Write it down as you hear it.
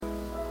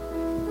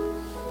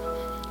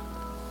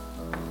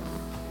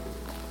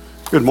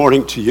Good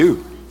morning to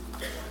you.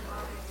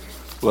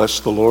 Bless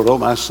the Lord, O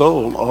my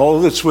soul.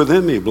 All that's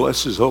within me,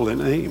 bless his holy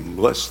name.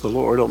 Bless the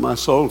Lord, O my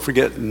soul.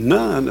 Forget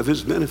none of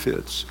his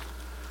benefits.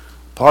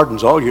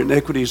 Pardons all your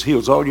iniquities,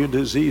 heals all your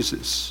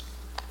diseases.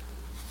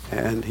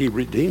 And he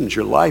redeems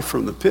your life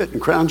from the pit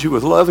and crowns you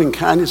with loving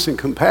kindness and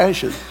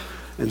compassion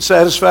and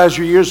satisfies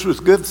your years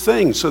with good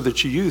things so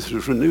that your youth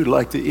is renewed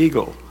like the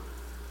eagle.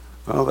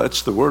 Well,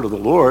 that's the word of the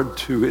Lord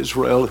to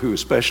Israel who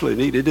especially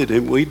needed it,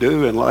 and we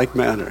do in like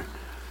manner.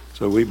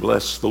 So we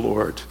bless the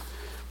Lord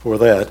for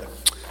that.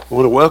 I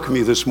want to welcome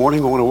you this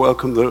morning. I want to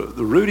welcome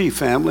the Rudy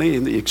family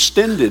and the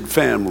extended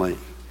family.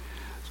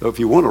 So if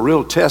you want a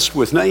real test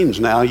with names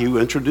now, you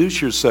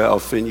introduce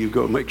yourself and you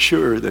go make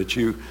sure that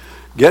you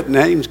get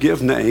names,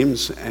 give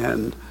names,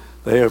 and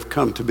they have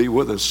come to be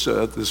with us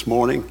this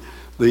morning.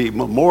 The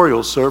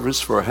memorial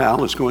service for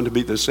Hal is going to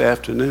be this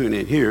afternoon,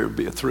 and here it'll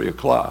be at 3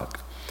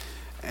 o'clock.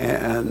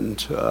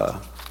 And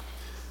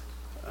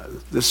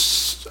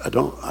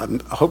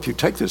I hope you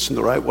take this in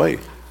the right way.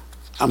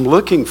 I'm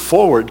looking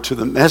forward to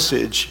the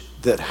message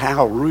that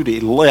Hal Rudy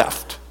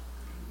left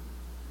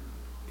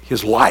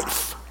his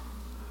life.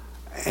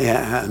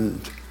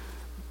 And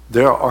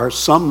there are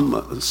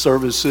some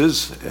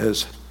services,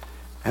 as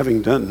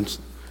having done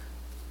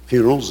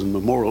funerals and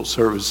memorial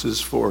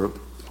services for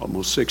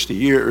almost 60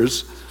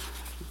 years,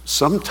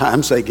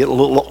 sometimes they get a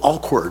little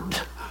awkward.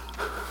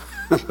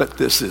 But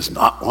this is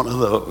not one of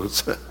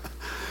those.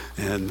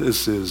 And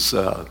this is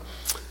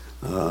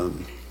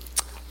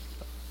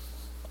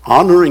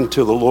honoring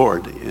to the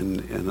Lord in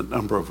a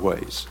number of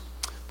ways.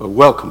 But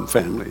welcome,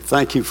 family.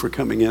 Thank you for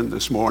coming in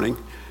this morning.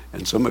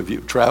 And some of you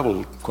have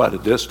traveled quite a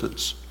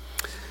distance.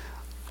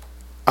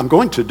 I'm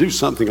going to do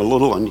something a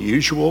little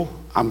unusual.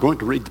 I'm going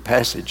to read the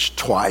passage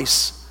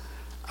twice.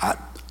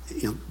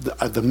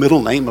 The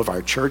middle name of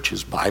our church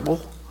is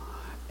Bible.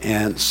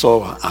 And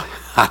so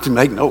I can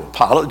make no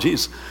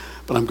apologies.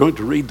 But I'm going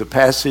to read the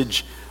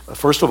passage,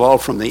 first of all,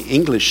 from the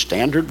English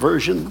Standard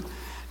Version,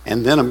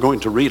 and then I'm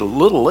going to read a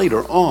little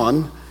later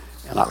on,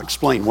 and I'll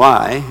explain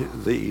why,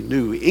 the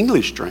New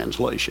English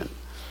Translation.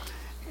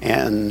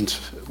 And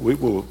we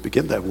will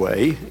begin that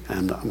way,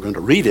 and I'm going to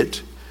read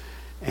it,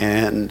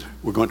 and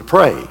we're going to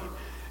pray.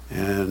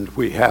 And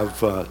we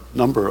have a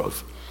number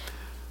of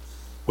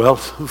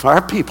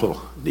our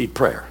people need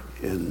prayer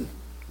in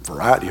a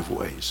variety of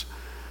ways.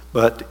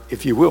 But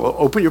if you will,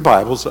 open your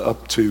Bibles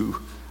up to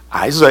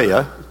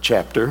Isaiah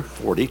chapter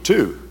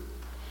 42.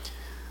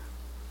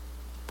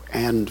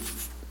 And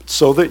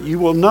so that you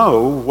will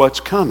know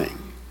what's coming,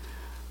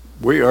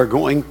 we are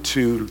going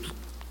to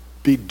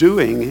be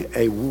doing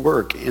a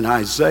work in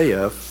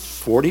Isaiah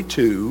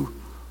 42,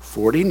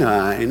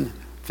 49,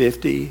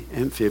 50,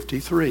 and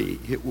 53.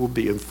 It will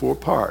be in 4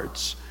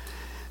 parts.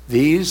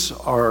 These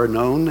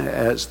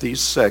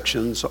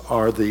sections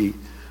are the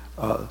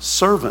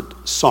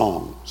servant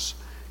songs.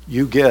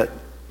 You get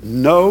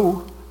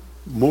no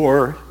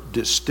more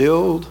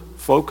distilled,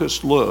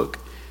 focused look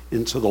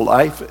into the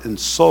life and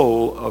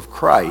soul of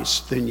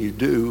Christ than you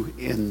do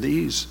in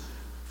these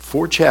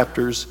 4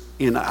 chapters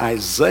in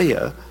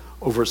Isaiah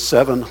over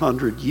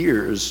 700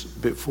 years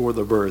before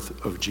the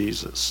birth of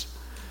Jesus.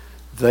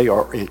 They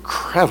are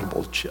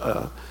incredible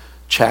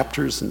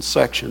chapters and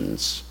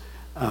sections.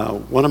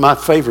 One of my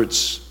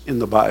favorites in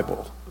the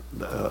Bible.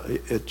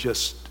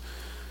 It's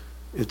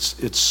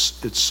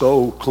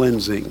so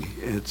cleansing.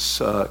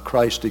 It's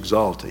Christ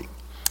exalting.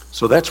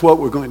 So that's what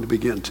we're going to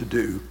begin to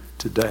do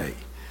today.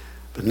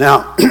 But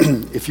now,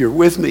 if you're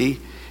with me,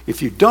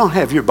 if you don't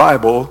have your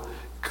Bible,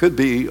 could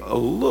be a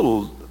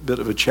little bit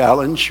of a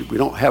challenge. We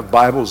don't have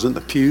Bibles in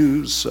the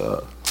pews.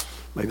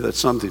 Maybe that's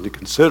something to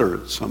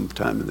consider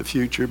sometime in the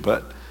future.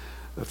 But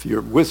if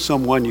you're with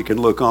someone, you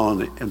can look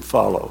on and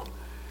follow.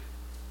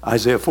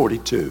 Isaiah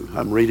 42.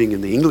 I'm reading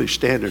in the English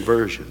Standard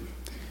Version.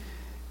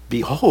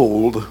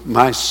 Behold,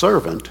 my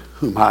servant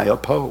whom I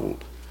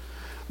uphold,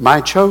 my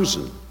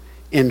chosen,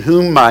 in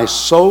whom my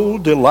soul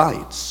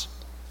delights.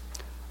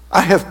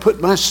 I have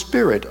put my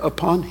spirit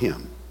upon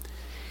him.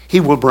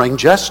 He will bring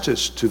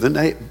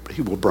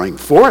he will bring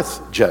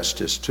forth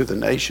justice to the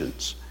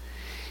nations.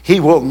 He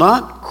will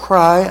not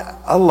cry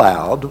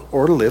aloud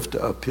or lift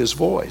up his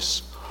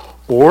voice,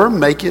 or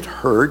make it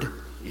heard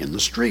in the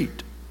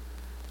street.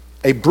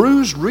 A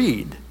bruised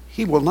reed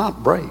he will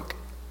not break,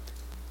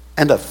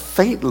 and a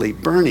faintly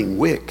burning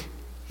wick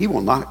he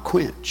will not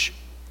quench.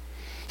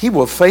 He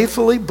will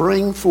faithfully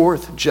bring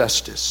forth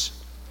justice.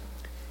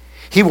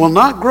 He will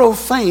not grow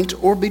faint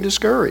or be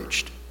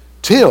discouraged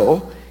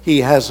till he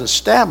has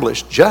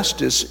established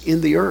justice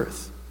in the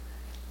earth,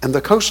 and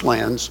the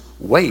coastlands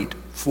wait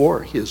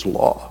for his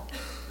law.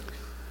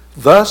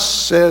 Thus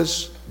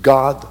says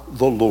God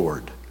the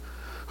Lord,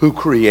 who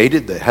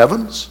created the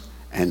heavens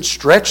and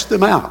stretched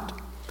them out,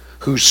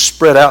 who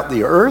spread out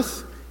the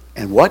earth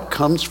and what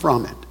comes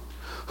from it,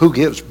 who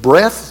gives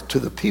breath to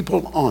the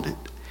people on it,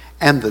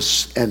 and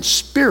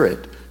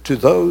spirit to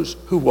those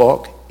who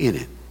walk in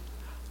it.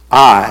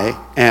 I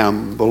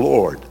am the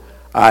Lord.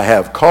 I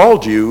have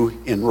called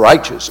you in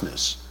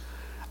righteousness.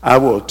 I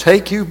will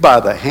take you by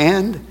the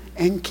hand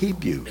and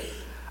keep you.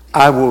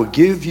 I will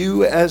give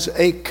you as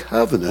a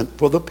covenant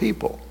for the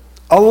people,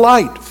 a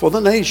light for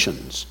the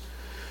nations,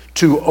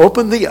 to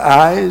open the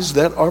eyes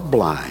that are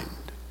blind,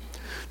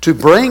 to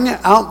bring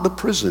out the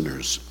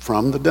prisoners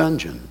from the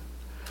dungeon,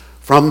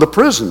 from the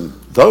prison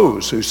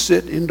those who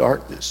sit in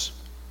darkness.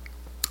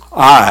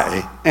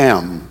 I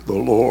am the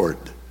Lord.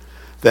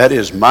 That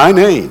is my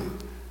name,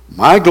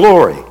 my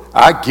glory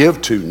I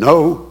give to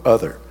no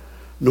other,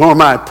 nor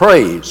my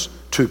praise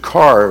to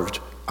carved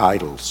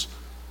idols.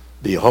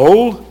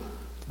 Behold,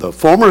 the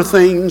former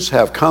things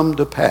have come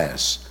to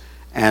pass,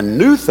 and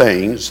new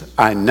things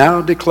I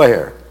now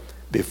declare.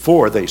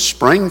 Before they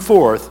spring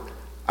forth,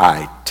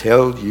 I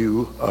tell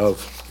you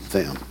of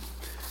them.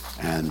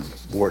 And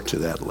more to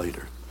that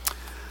later.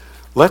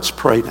 Let's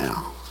pray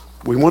now.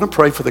 We want to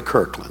pray for the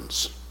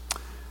Kirklands.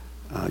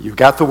 You've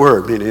got the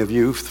word, many of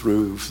you,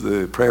 through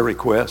the prayer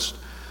request.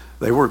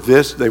 They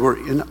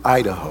were in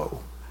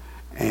Idaho,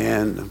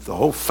 and the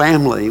whole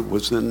family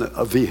was in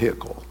a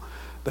vehicle.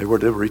 They were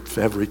to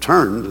have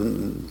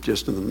returned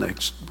just in the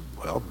next,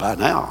 by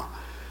now.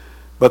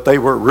 But they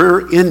were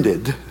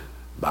rear-ended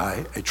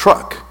by a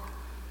truck.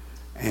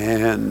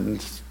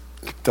 And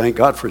thank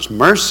God for his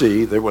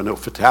mercy, there were no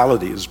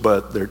fatalities,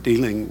 but they're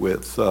dealing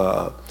with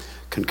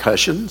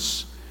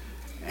concussions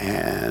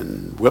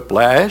and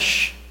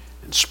whiplash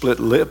and split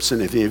lips.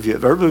 And if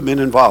you've ever been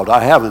involved,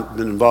 I haven't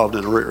been involved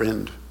in a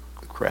rear-end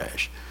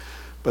crash,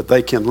 but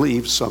they can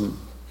leave some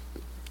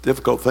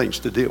difficult things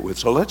to deal with.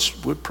 So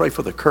we'll pray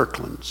for the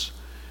Kirklands.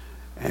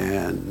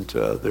 And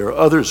there are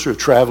others who are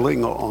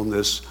traveling on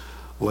this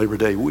Labor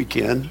Day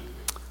weekend.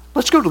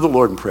 Let's go to the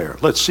Lord in prayer.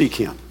 Let's seek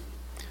him.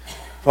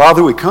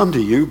 Father, we come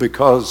to you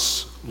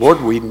because,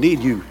 Lord, we need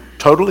you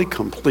totally,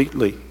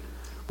 completely.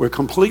 We're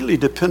completely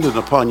dependent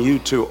upon you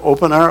to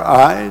open our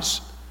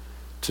eyes,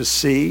 to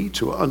see,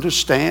 to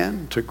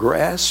understand, to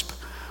grasp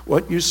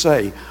what you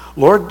say.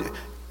 Lord,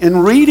 in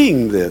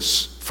reading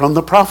this from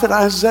the prophet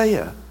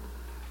Isaiah,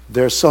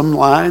 there's some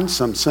lines,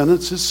 some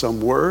sentences, some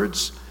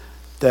words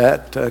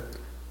that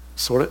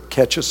sort of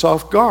catch us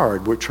off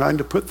guard. We're trying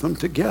to put them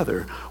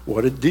together.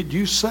 What did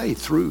you say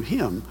through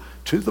him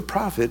to the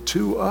prophet,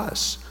 to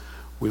us?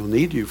 We'll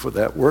need you for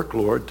that work,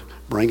 Lord.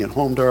 Bring it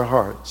home to our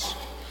hearts.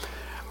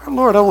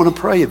 Lord, I want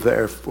to pray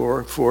there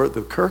for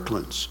the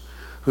Kirklands,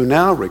 who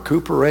now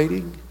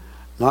recuperating,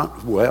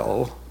 not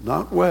well,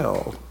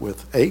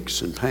 with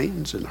aches and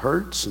pains and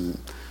hurts and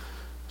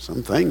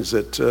some things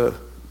that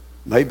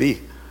may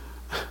be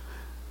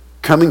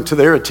coming to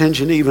their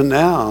attention even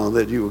now,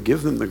 that you will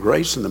give them the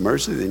grace and the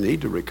mercy they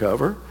need to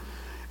recover,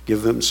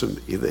 give them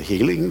the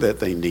healing that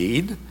they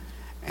need,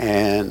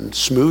 and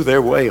smooth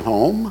their way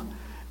home,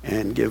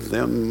 and give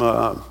them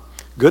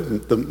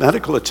the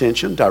medical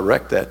attention,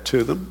 direct that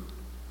to them,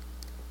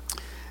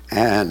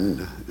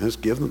 and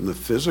just give them the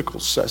physical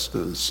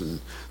sustenance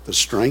and the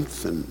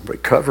strength and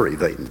recovery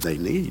they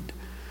need.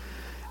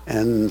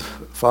 And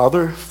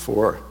Father,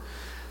 for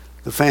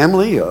the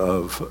family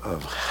of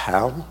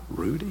Hal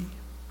Rudy,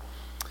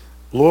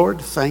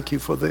 Lord, thank you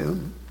for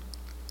them.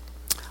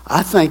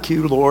 I thank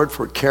you, Lord,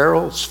 for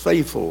Carol's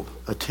faithful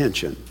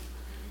attention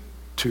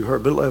to her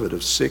beloved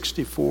of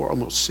 64,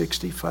 almost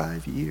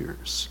 65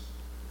 years.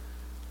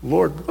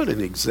 Lord, what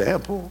an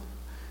example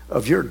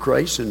of your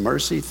grace and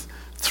mercy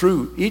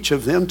through each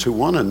of them to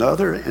one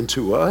another and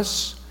to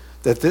us,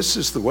 that this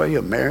is the way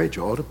a marriage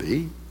ought to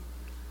be,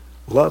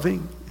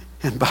 loving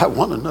and by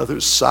one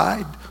another's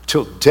side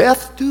till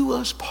death do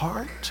us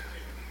part.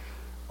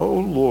 Oh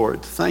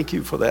Lord, thank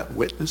you for that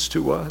witness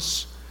to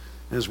us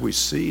as we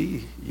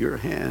see your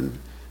hand,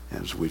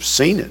 as we've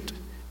seen it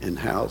in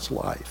Hal's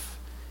life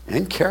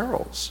and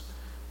Carol's.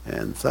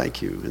 And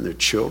thank you. And their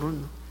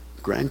children,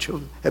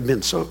 grandchildren have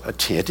been so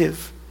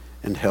attentive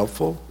and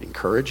helpful,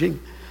 encouraging.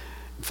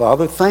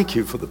 Father, thank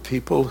you for the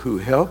people who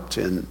helped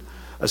in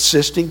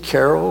assisting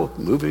Carol,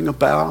 moving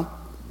about,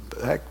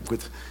 back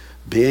with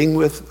being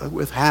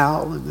with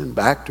Hal, and then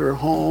back to her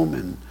home,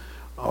 and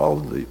all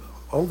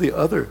the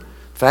other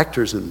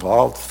factors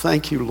involved.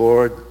 Thank you,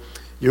 Lord.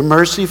 Your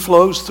mercy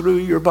flows through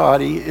your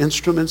body,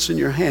 instruments in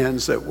your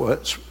hands.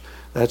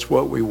 That's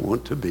what we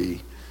want to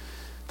be.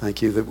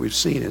 Thank you that we've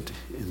seen it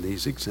in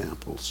these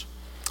examples.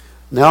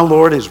 Now,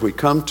 Lord, as we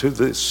come to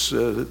this,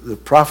 the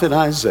prophet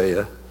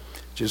Isaiah,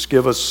 just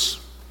give us,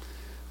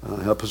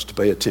 help us to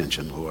pay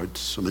attention, Lord.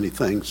 So many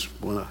things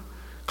want to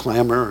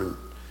clamor and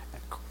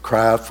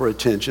cry for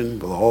attention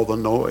with all the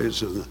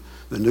noise of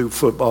the new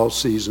football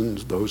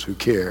seasons, those who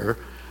care.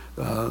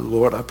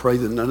 Lord, I pray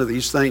that none of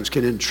these things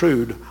can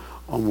intrude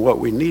on what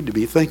we need to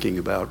be thinking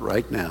about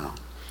right now.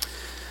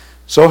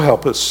 So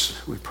help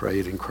us, we pray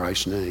it in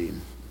Christ's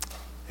name.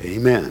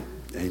 Amen.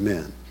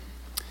 Amen.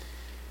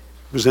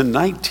 It was in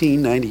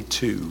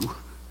 1992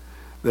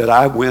 that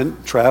I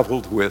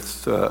traveled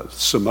with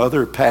some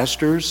other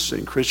pastors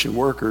and Christian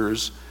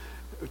workers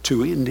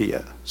to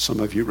India. Some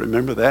of you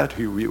remember that,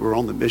 who were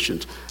on the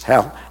missions.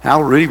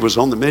 Hal Rudy was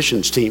on the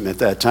missions team at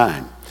that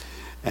time.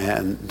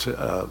 And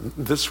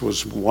this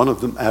was one of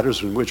the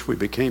matters in which we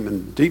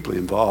became deeply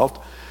involved,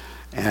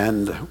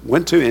 and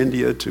went to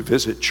India to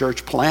visit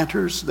church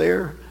planters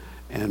there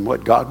and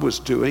what God was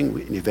doing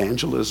in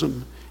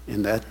evangelism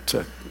in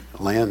that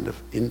land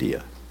of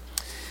India.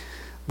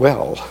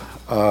 Well,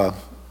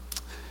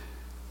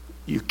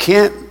 you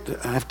can't,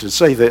 I have to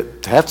say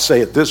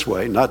it this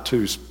way, not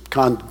to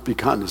be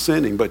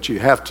condescending, but you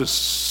have to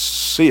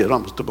see it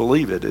almost to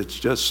believe it. It's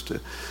just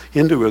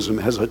Hinduism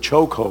has a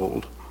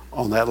chokehold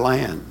on that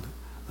land,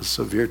 a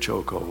severe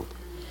chokehold.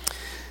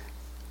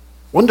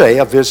 One day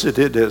I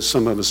visited, as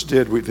some of us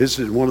did, we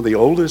visited one of the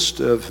oldest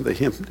of the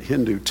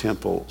Hindu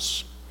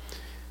temples.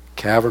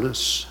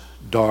 Cavernous,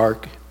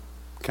 dark,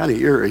 kind of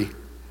eerie.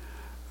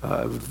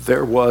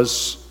 There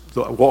was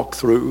the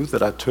walk-through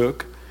that I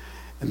took.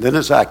 And then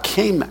as I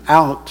came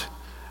out,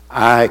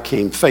 I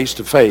came face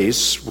to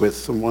face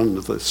with on one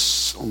of the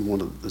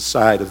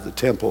side of the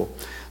temple.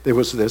 There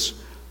was this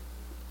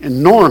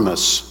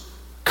enormous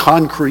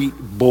concrete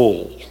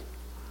bull.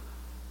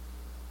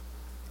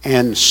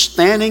 And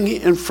standing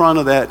in front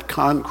of that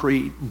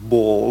concrete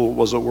bull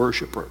was a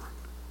worshiper,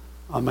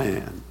 a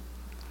man.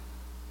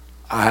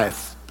 I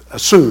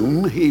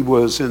assume he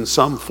was in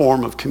some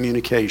form of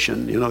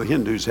communication. You know,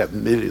 Hindus have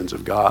millions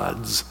of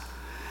gods.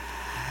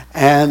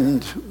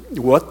 And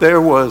what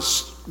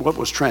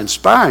was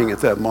transpiring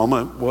at that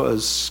moment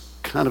was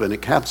kind of an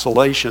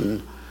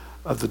encapsulation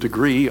of the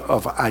degree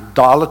of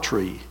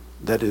idolatry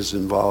that is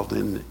involved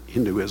in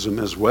Hinduism,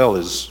 as well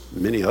as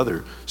many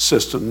other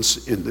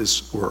systems in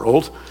this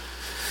world,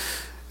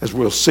 as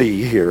we'll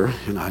see here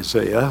in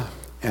Isaiah.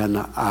 And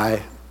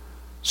I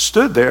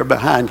stood there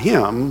behind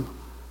him,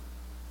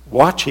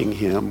 watching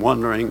him,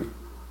 wondering,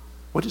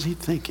 what is he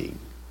thinking?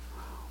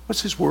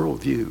 What's his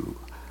worldview?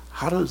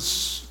 How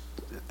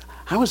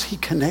is he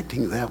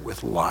connecting that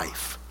with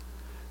life?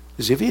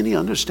 Does he have any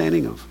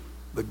understanding of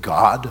the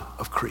God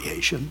of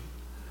creation,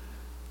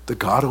 the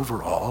God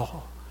over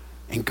all,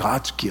 and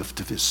God's gift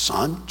of his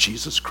Son,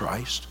 Jesus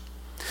Christ?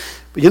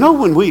 But you know,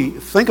 when we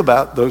think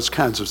about those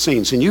kinds of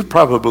scenes, and you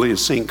probably have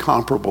seen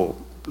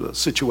comparable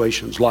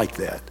situations like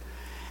that,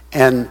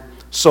 and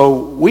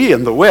so we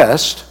in the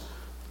West,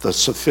 the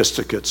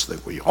sophisticates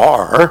that we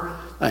are,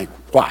 think,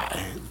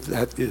 why?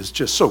 That is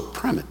just so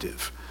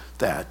primitive,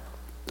 that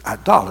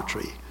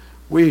idolatry.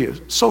 We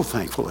are so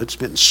thankful it's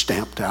been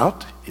stamped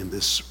out in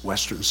this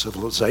Western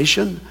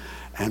civilization,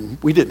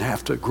 and we didn't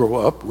have to grow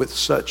up with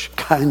such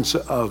kinds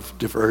of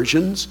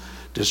diversions,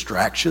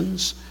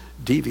 distractions,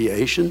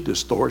 deviation,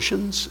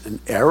 distortions, and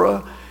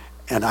error,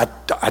 and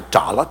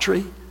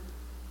idolatry.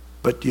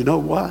 But you know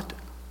what?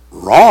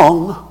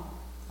 Wrong,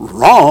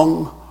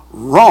 wrong,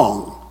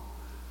 wrong.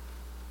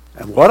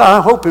 And what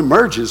I hope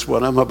emerges,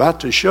 what I'm about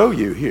to show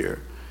you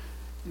here,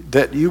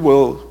 that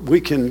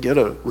we can get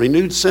a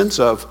renewed sense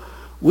of,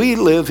 we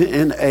live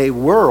in a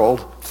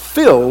world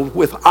filled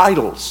with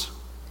idols.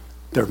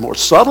 They're more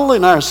subtle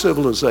in our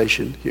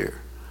civilization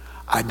here.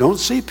 I don't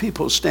see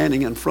people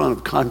standing in front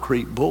of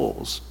concrete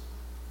bulls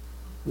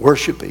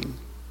worshiping.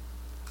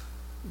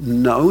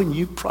 No,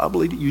 you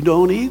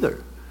don't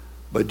either.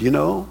 But you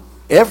know,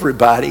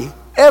 everybody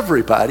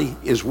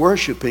is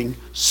worshiping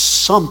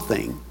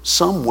something,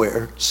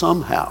 somewhere,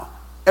 somehow.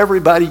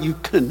 Everybody you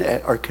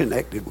are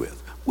connected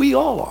with. We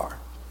all are.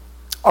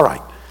 All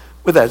right,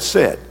 with that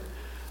said,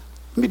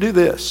 let me do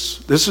this.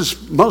 This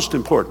is most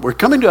important. We're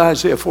coming to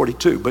Isaiah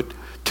 42, but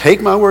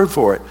take my word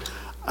for it.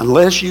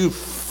 Unless you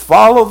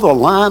follow the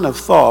line of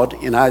thought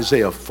in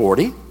Isaiah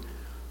 40,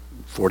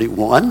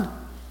 41,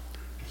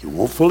 you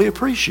won't fully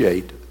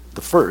appreciate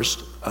the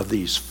first of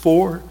these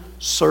 4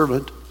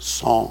 servant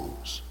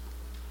songs.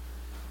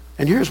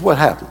 And here's what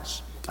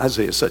happens.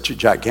 Isaiah is such a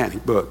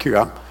gigantic book.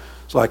 Here,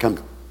 it's like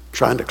I'm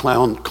trying to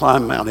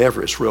climb Mount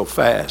Everest real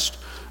fast.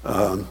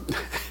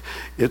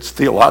 It's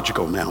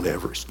theological Mount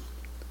Everest.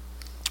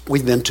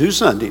 We've been 2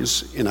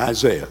 Sundays in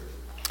Isaiah.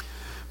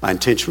 My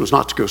intention was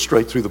not to go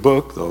straight through the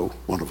book, though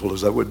wonderful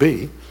as that would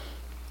be.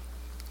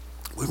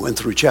 We went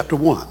through chapter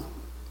 1.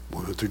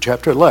 We went through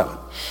chapter 11.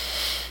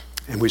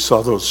 And we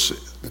saw those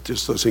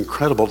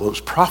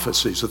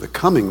prophecies of the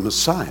coming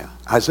Messiah.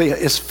 Isaiah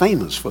is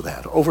famous for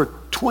that. Over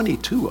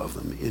 22 of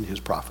them in his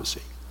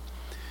prophecy.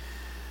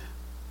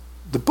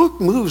 The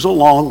book moves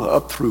along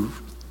up through,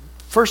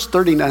 first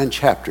 39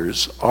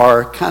 chapters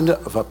are kind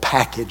of a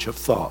package of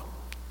thought.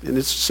 And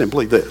it's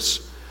simply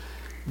this,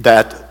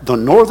 that the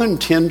northern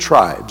 10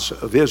 tribes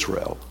of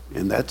Israel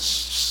in that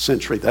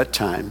century, that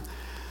time,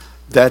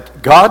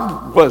 that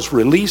God was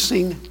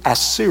releasing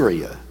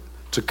Assyria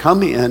to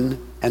come in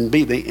and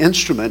be the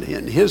instrument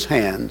in his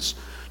hands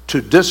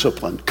to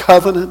discipline,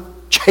 covenant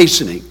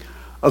chastening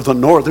of the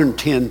northern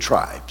 10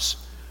 tribes.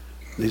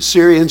 The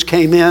Assyrians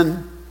came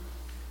in,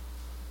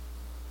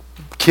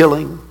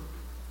 killing,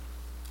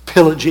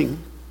 pillaging,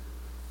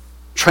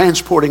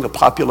 transporting a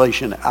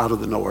population out of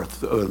the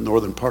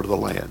northern part of the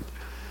land.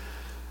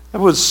 That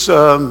was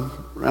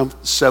around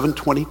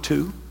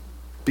 722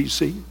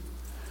 BC.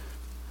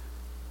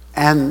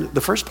 And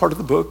the first part of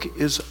the book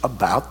is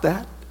about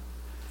that.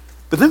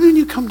 But then when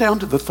you come down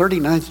to the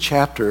 39th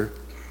chapter,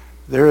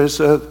 there's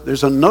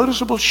a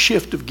noticeable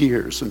shift of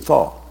gears and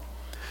thought.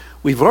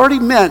 We've already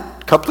met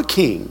a couple of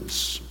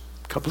kings,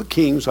 couple of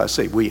kings, I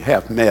say we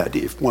have met.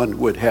 If one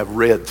would have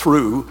read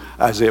through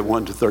Isaiah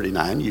 1 to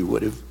 39, you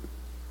would have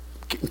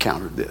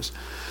encountered this.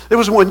 There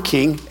was one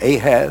king,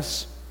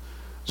 Ahaz.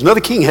 There's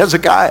another king,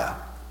 Hezekiah.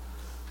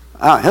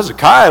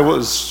 Hezekiah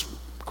was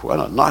quite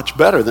a notch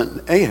better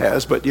than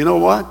Ahaz, but you know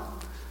what?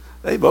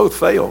 They both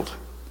failed.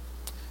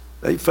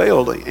 They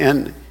failed.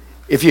 And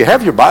if you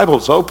have your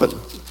Bibles open,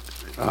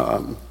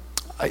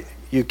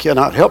 you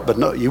cannot help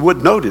but you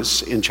would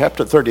notice in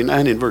chapter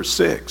 39 in verse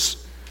 6,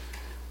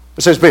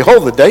 it says,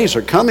 "Behold, the days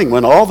are coming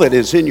when all that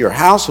is in your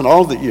house and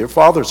all that your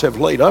fathers have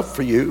laid up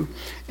for you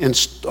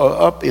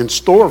up in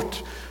store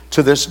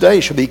to this day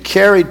shall be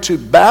carried to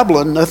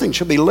Babylon. Nothing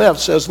shall be left,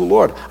 says the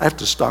Lord." I have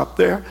to stop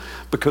there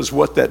because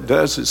what that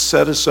does is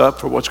set us up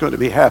for what's going to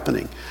be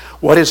happening.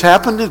 What has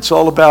happened, it's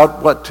all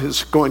about what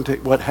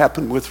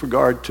happened with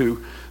regard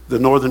to the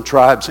northern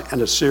tribes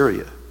and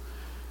Assyria.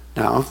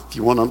 Now, if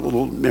you want a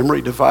little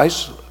memory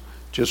device,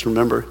 just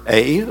remember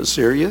A,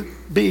 Assyria,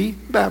 B,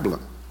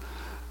 Babylon.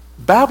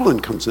 Babylon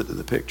comes into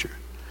the picture.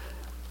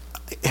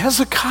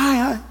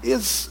 Hezekiah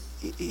he's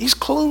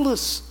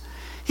clueless.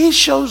 He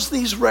shows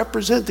these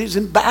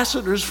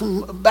ambassadors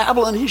from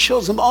Babylon, he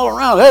shows them all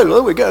around. Hey,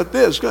 look, we got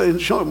this.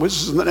 Show them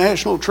this is in the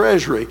National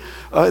Treasury.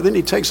 Then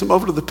he takes them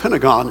over to the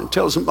Pentagon and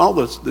tells them all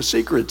the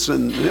secrets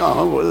and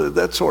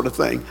that sort of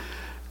thing.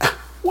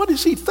 What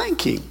is he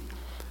thinking?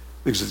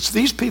 Because it's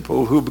these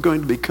people who are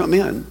going to be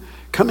coming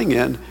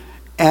in,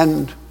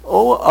 and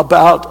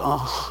about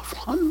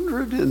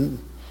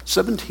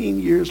 117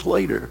 years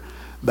later,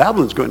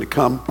 Babylon's going to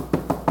come.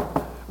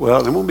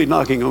 Well, they won't be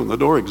knocking on the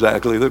door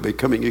exactly. They'll be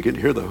coming. You can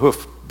hear the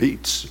hoof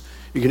beats.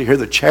 You can hear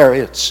the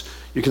chariots.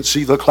 You can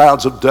see the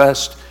clouds of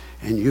dust.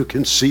 And you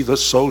can see the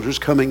soldiers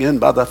coming in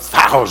by the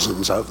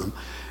thousands of them.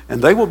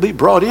 And they will be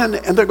brought in,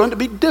 and they're going to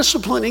be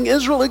disciplining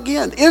Israel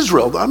again.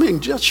 Israel,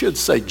 just should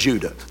say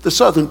Judah, the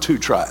southern two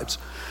tribes.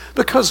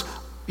 Because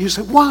you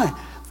say, why?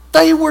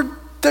 They were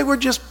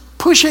just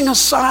pushing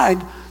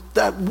aside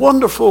that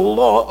wonderful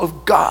law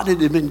of God that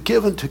had been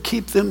given to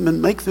keep them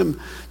and make them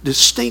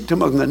distinct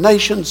among the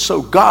nations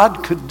so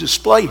God could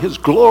display his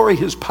glory,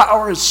 his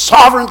power, his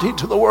sovereignty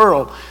to the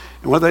world.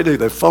 And what they do,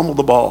 they fumble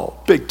the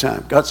ball big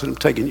time. God said, I'm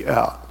taking you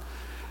out.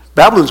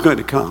 Babylon's going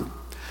to come.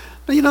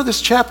 Now,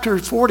 this chapter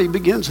 40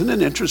 begins in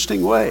an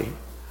interesting way.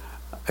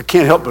 I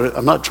can't help but,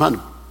 I'm not trying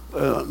to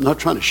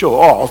show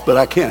off, but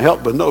I can't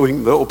help but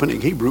knowing the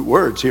opening Hebrew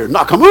words here.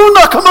 Nakamu,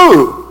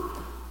 nakamu.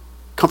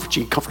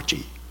 Comfort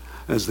ye,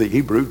 as the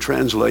Hebrew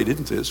translated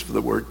this for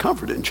the word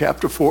comfort in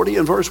chapter 40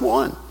 and verse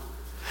 1.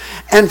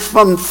 And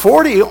from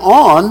 40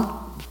 on,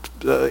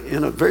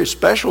 in a very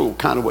special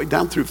kind of way,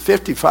 down through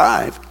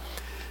 55,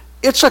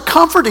 it's a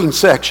comforting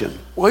section.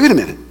 Wait a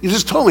minute, you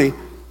just told me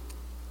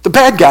the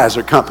bad guys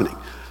are coming.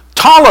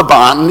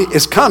 Taliban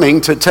is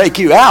coming to take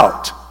you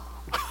out.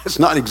 It's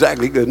not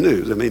exactly good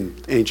news.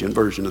 Ancient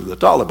version of the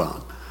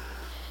Taliban.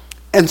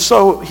 And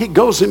so he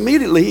goes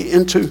immediately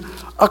into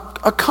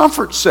a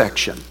comfort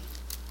section.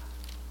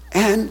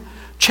 And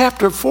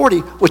chapter 40,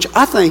 which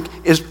I think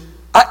it's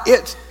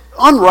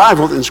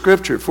unrivaled in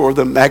Scripture for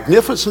the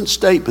magnificent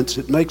statements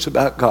it makes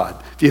about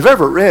God. If you've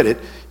ever read it,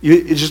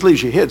 it just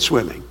leaves your head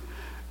swimming.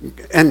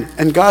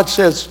 And God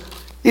says,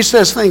 he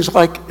says things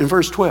like in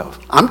verse 12,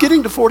 I'm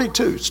getting to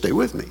 42, stay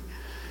with me.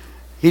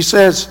 He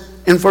says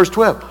in verse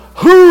 12,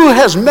 who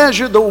has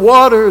measured the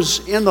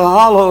waters in the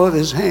hollow of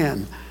his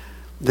hand?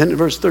 Then in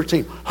verse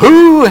 13,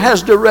 who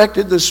has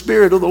directed the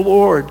Spirit of the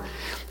Lord?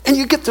 And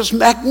you get this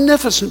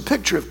magnificent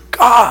picture of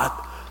God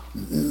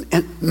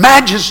and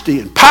majesty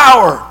and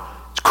power.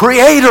 It's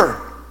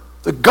Creator,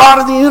 the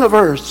God of the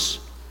universe.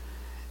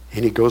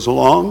 And he goes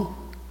along.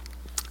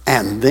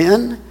 And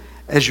then,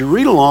 as you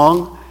read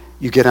along,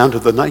 you get down to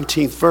the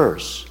 19th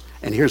verse.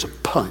 And here's a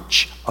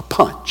punch, a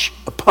punch,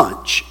 a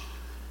punch.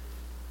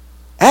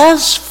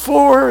 As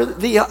for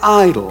the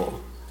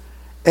idol,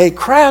 a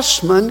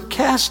craftsman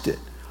cast it.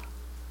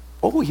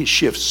 He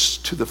shifts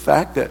to the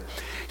fact that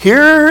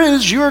here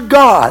is your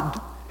God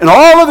in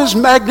all of his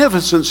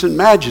magnificence and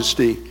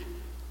majesty.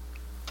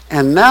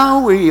 And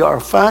now we are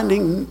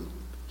finding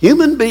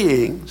human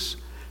beings,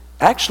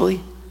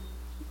 actually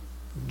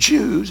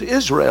Jews,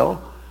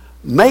 Israel,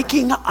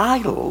 making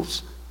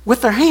idols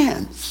with their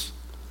hands.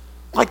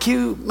 Like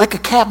you make a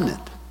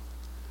cabinet,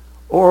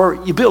 or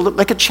you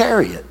make a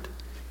chariot.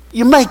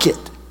 You make it.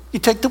 You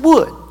take the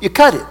wood, you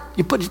cut it,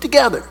 you put it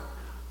together.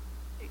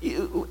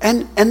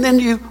 And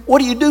then what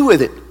do you do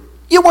with it?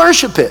 You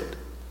worship it.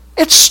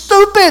 It's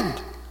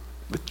stupid,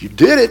 but you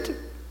did it.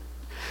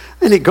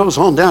 And it goes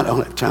on down. I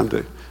don't have time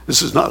to,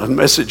 this is not a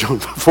message on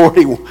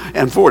 40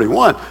 and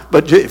 41,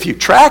 but if you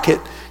track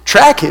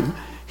him,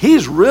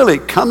 he's really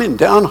coming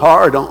down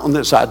hard on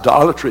this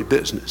idolatry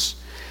business.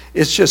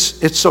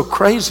 It's so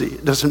crazy.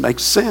 It doesn't make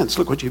sense.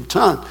 Look what you've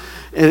done.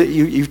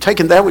 You've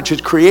taken that which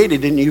is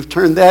created and you've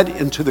turned that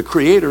into the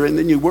Creator, and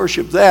then you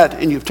worship that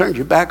and you've turned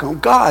your back on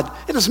God.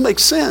 It doesn't make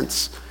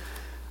sense.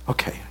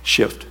 Okay,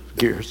 shift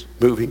gears,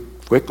 moving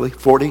quickly.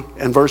 40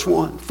 and verse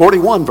 1.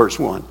 41 verse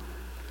 1.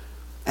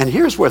 And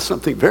here's where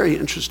something very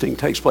interesting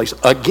takes place,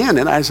 again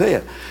in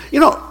Isaiah.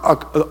 You know,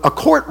 a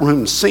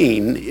courtroom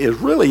scene is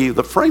really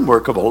the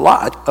framework of a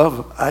lot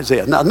of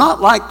Isaiah. Now, not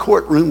like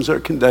courtrooms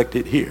are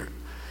conducted here.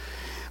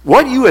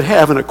 What you would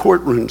have in a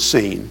courtroom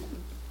scene,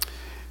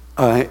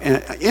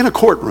 in a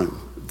courtroom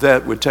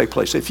that would take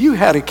place, if you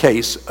had a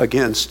case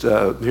against,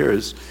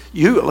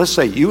 let's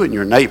say you and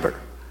your neighbor,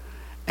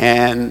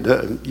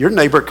 and your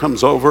neighbor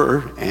comes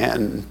over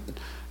and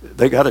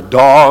they got a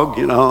dog,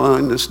 you know,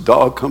 and this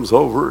dog comes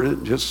over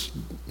and just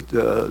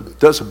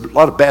does a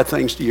lot of bad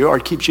things to you, or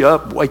keeps you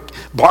up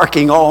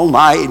barking all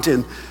night.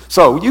 And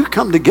so you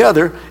come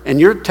together, and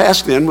your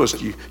task then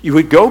was you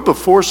would go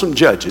before some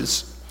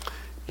judges.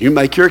 You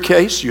make your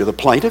case, you're the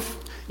plaintiff.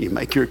 You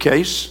make your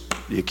case,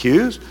 the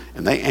accused,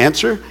 and they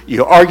answer.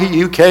 You argue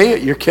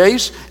your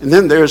case, and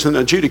then there's an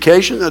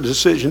adjudication, a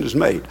decision is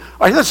made.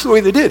 All right, that's the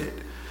way they did it.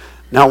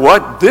 Now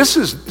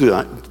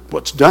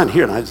what's done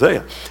here in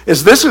Isaiah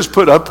is this is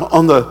put up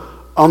on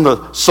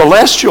the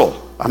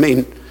celestial. I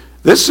mean,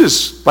 this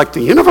is like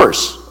the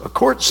universe, a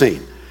court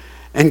scene.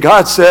 And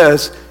God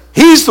says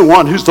he's the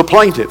one who's the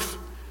plaintiff.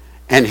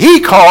 And he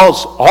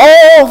calls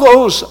all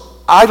those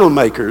idol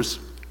makers,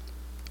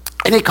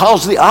 and he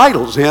calls the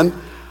idols in.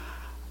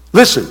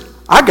 Listen,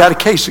 I got a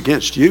case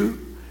against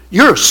you.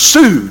 You're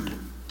sued.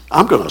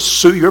 I'm going to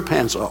sue your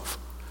pants off.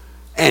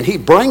 And he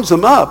brings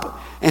them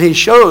up, and he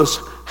shows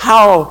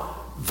how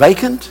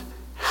vacant,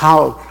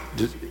 how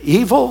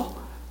evil,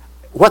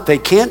 what they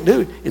can't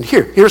do. And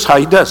here's how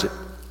he does it.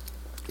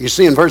 You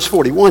see in verse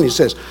 41, he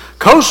says,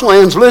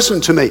 coastlands,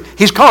 listen to me.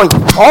 He's calling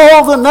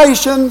all the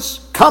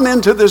nations, come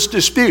into this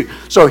dispute.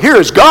 So here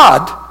is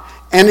God,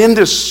 and in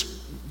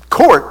this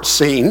court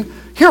scene,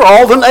 here are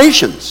all the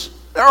nations.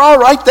 They're all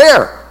right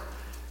there.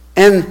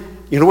 And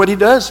you know what he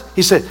does?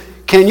 He said,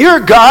 can your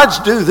gods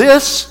do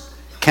this?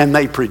 Can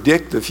they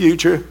predict the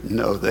future?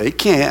 No, they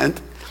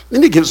can't.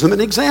 And he gives them an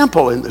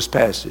example in this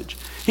passage.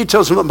 He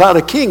tells them about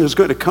a king who's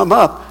going to come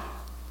up,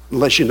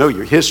 unless you know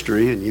your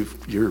history and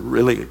you're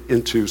really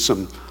into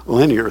some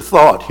linear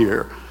thought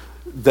here,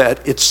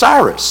 that it's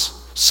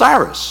Cyrus,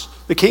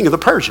 the king of the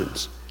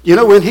Persians. You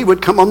know when he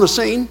would come on the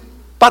scene?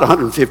 About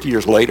 150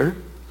 years later.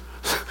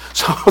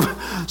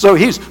 So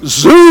he's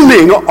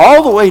zooming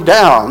all the way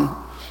down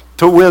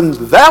to when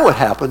that would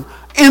happen.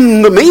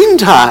 In the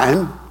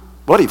meantime,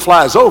 what he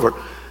flies over,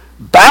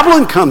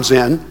 Babylon comes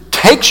in,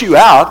 takes you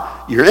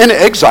out. You're in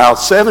exile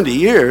 70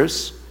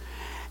 years.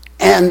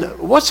 And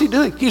what's he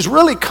doing? He's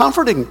really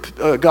comforting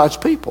God's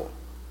people.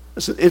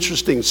 That's an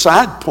interesting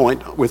side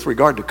point with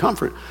regard to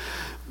comfort.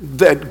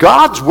 That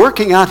God's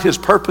working out his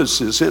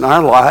purposes in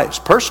our lives,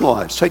 personal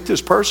lives. Take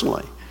this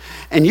personally.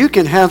 And you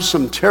can have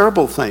some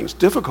terrible things,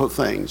 difficult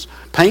things,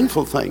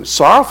 painful things,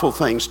 sorrowful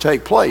things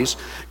take place.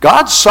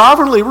 God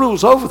sovereignly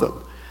rules over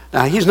them.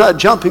 Now, he's not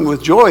jumping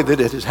with joy that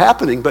it is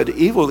happening, but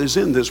evil is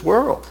in this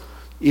world.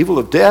 Evil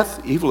of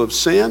death, evil of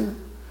sin,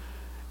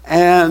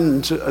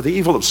 and the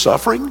evil of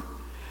suffering.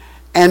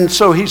 And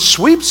so he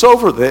sweeps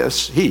over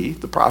this,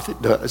 the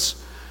prophet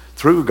does,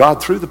 through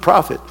God, through the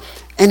prophet.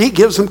 And he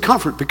gives them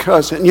comfort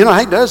because, and you know how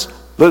he does?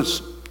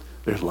 Listen,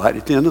 there's light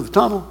at the end of the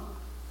tunnel.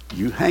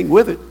 You hang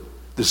with it.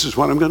 This is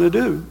what I'm going to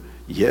do.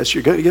 Yes,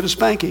 you're going to get a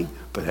spanking,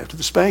 but after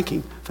the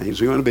spanking,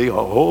 things are going to be a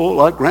whole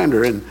lot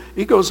grander. And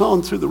he goes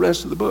on through the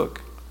rest of the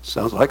book.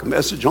 Sounds like a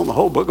message on the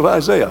whole book of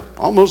Isaiah.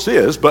 Almost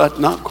is, but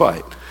not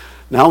quite.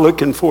 Now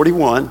look in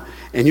 41,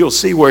 and you'll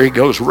see where he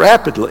goes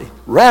rapidly,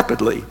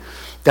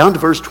 down to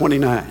verse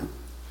 29.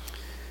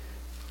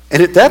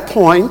 And at that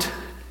point,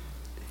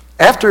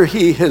 after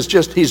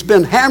he's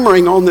been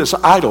hammering on this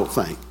idol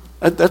thing.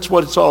 That's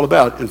what it's all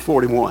about in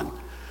 41.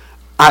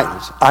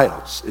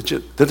 Idols.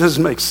 That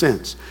doesn't make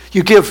sense.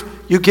 You give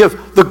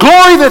the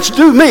glory that's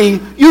due me,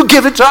 you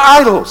give it to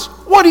idols.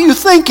 What are you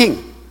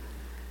thinking?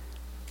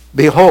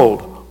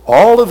 Behold,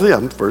 all of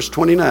them, verse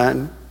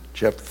 29,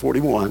 chapter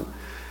 41,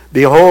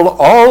 behold,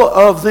 all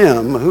of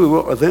them, who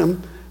are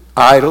them?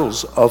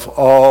 Idols of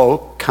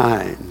all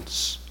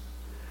kinds.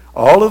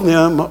 All of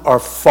them are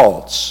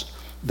false.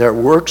 Their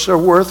works are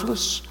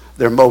worthless.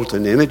 Their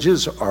molten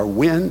images are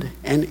wind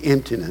and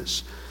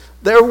emptiness.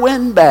 They're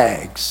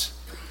windbags.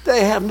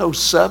 They have no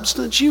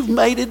substance. You've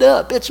made it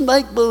up. It's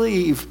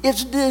make-believe.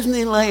 It's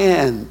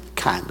Disneyland.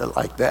 Kind of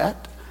like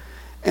that.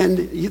 And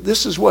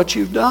this is what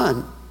you've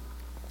done.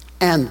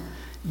 And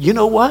you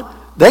know what?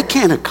 They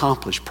can't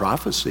accomplish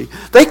prophecy.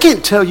 They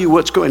can't tell you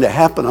what's going to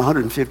happen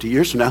 150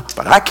 years from now,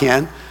 but I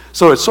can.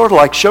 So it's sort of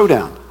like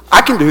showdown.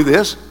 I can do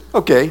this.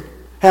 Okay,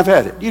 have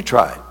at it. You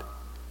try it.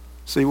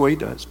 See what he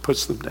does.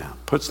 Puts them down,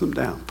 puts them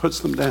down, puts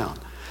them down.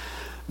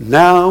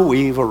 Now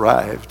we've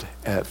arrived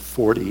at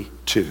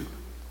 42.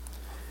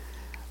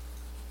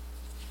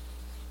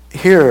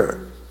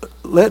 Here,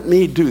 let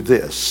me do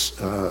this.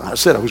 I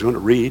said I was going to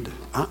read.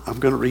 I'm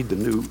going to read the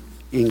New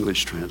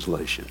English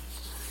translation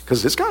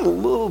because it's got a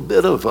little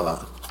bit of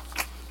what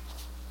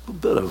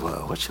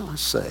shall I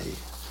say?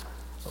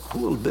 A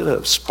little bit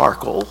of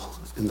sparkle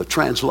in the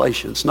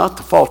translation. It's not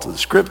the fault of the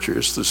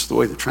scriptures. This is the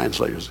way the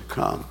translators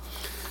have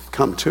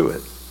come to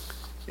it.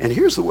 And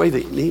here's the way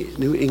the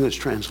New English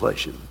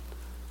translation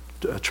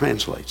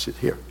translates it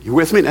here. You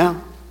with me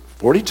now?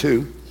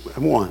 42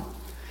 and 1.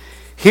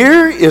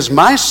 Here is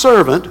my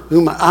servant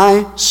whom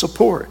I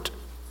support,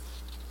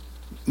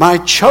 my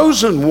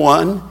chosen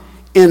one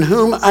in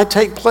whom I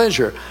take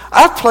pleasure.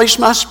 I've placed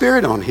my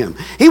spirit on him.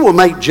 He will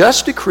make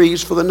just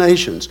decrees for the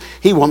nations.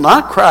 He will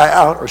not cry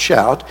out or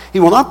shout.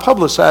 He will not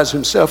publicize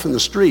himself in the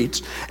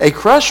streets. A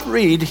crushed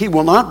reed he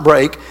will not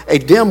break. A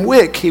dim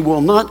wick he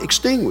will not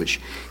extinguish.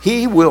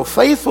 He will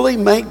faithfully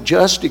make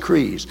just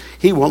decrees.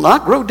 He will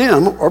not grow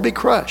dim or be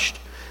crushed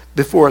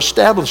before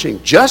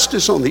establishing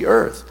justice on the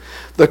earth.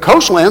 The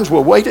coastlands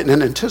will wait in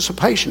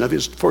anticipation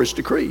for his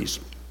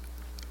decrees.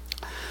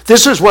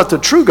 This is what the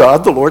true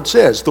God, the Lord,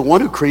 says, the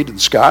one who created the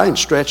sky and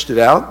stretched it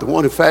out, the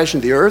one who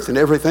fashioned the earth and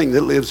everything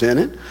that lives in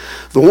it,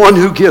 the one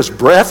who gives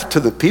breath to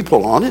the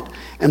people on it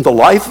and the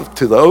life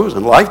to those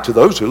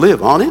who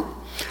live on it.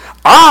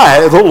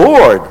 I, the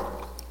Lord,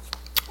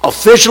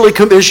 officially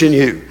commission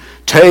you.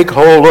 Take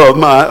hold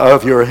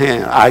of your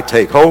hand. I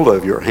take hold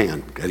of your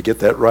hand. Got to get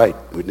that right.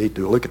 We need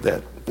to look at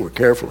that more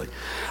carefully.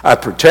 I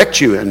protect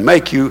you and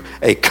make you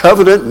a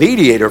covenant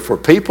mediator for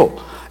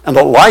people and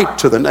a light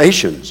to the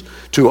nations,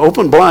 to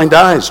open blind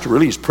eyes, to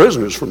release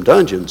prisoners from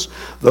dungeons,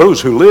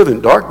 those who live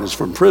in darkness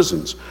from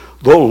prisons.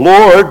 The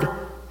Lord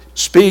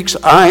speaks,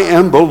 I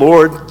am the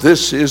Lord,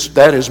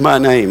 that is my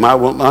name. I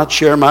will not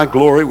share my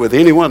glory with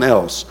anyone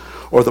else,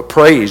 or the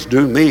praise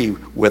due me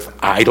with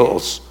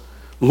idols.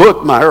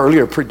 Look, my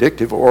earlier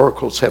predictive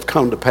oracles have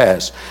come to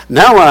pass.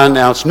 Now I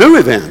announce new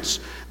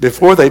events.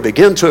 Before they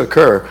begin to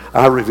occur,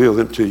 I reveal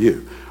them to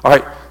you. All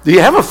right, do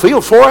you have a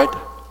feel for it?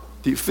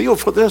 Do you feel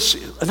for this?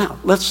 Now,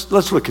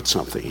 let's look at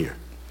something here.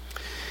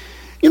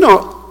 You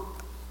know,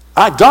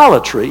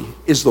 idolatry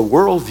is the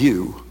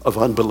worldview of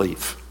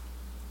unbelief.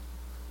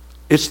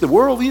 It's the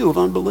worldview of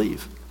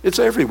unbelief. It's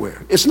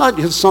everywhere. It's not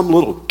just some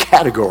little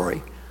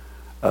category.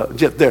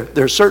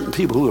 There are certain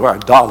people who are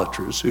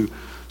idolaters who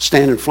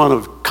stand in front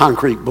of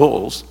concrete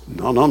bulls.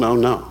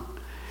 No.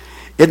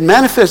 It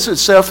manifests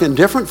itself in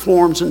different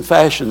forms and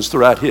fashions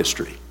throughout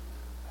history.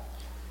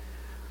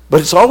 But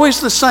it's always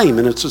the same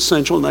in its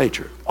essential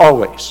nature.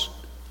 Always.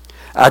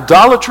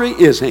 Idolatry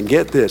is, and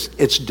get this,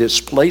 it's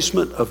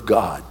displacement of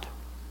God.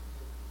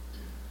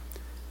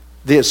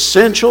 The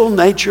essential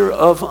nature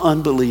of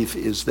unbelief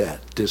is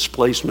that,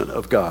 displacement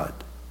of God.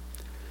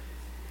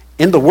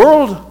 In the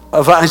world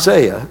of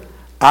Isaiah,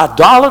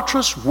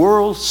 idolatrous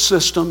world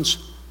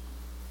systems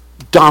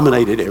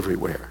dominated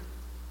everywhere.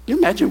 Can you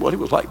imagine what it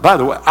was like? By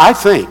the way, I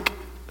think,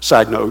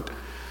 side note,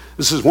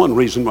 this is one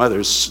reason why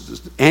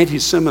there's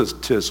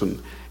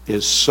anti-Semitism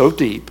is so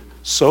deep,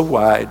 so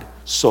wide,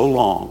 so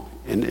long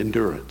in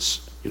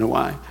endurance. You know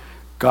why?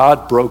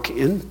 God broke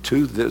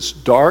into this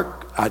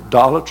dark,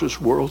 idolatrous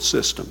world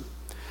system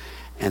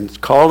and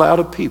called out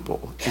a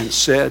people and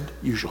said,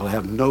 you shall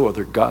have no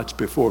other gods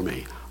before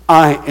me.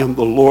 I am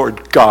the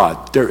Lord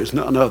God. There is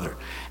none other.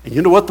 And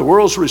you know what the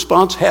world's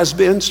response has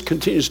been,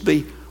 continues to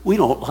be? We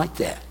don't like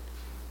that.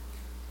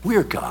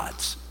 We're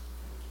gods.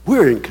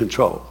 We're in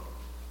control.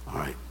 All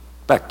right,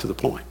 back to the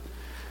point.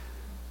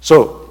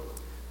 So,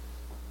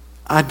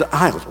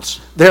 idols,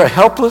 they're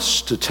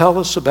helpless to tell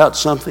us about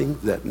something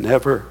that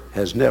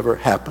has never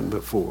happened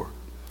before.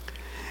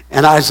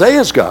 And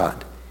Isaiah's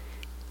God,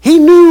 he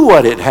knew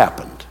what had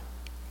happened.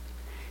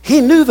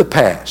 He knew the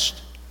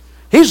past.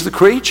 He's the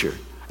creature.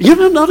 You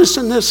don't notice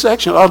in this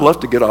section, I'd love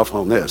to get off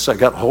on this. I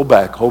got hold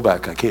back,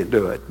 I can't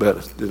do it, but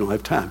I don't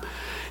have time.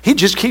 He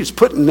just keeps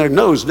putting their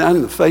nose down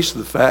in the face of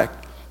the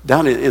fact,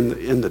 down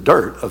in the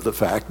dirt of the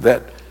fact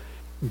that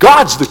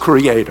God's the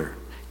creator.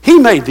 He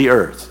made the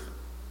earth.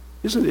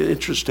 Isn't it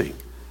interesting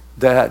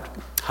that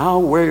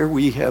where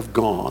we have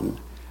gone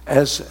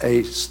as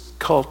a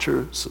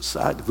culture,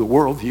 society, the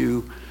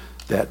worldview,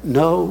 that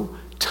no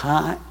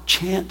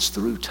chance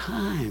through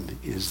time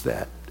is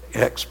that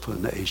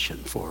explanation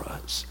for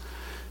us.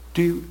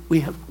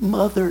 We have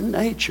Mother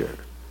Nature.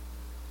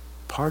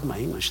 Pardon my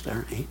English,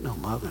 there ain't no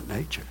Mother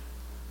Nature.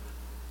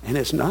 And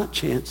it's not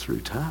chance through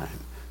time.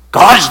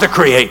 God's the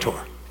creator.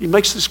 He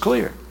makes this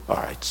clear. All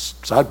right,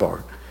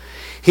 sidebar.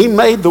 He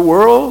made the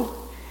world,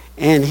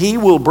 and he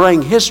will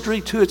bring history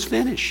to its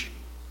finish.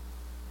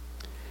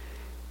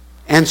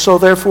 And so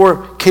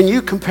therefore, can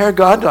you compare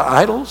God to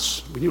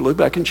idols? When you look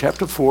back in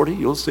chapter 40,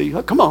 you'll see,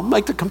 oh, come on,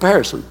 make the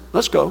comparison.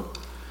 Let's go.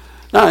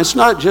 Now, it's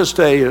not just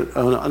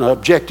an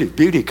objective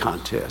beauty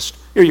contest.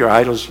 Here are your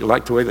idols. You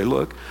like the way they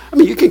look. I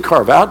mean, you can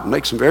carve out and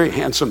make some very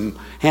handsome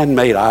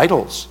handmade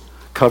idols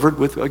covered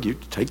with, you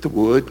take the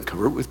wood,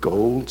 cover it with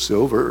gold,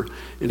 silver,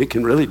 and it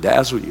can really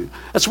dazzle you.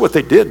 That's what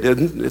they did,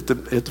 didn't it?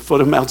 At the foot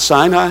of Mount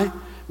Sinai,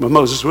 when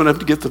Moses went up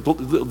to get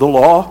the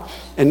law,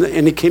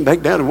 and he came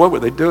back down, and what were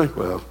they doing?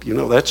 Well, you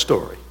know that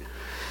story.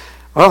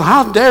 Well,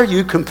 how dare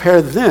you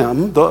compare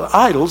them, the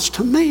idols,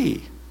 to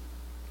me?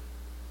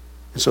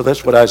 And so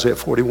that's what Isaiah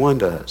 41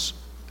 does.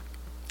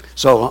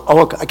 So,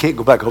 I can't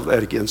go back over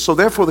that again. So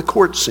therefore, the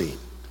court scene.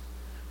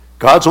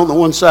 God's on the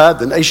one side,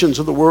 the nations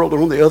of the world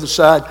are on the other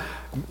side.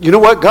 You know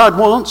what God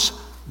wants?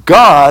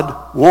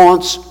 God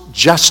wants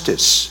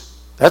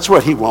justice. That's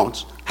what he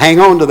wants.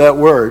 Hang on to that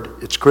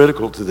word. It's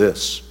critical to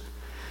this.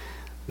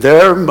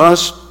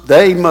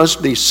 They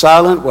must be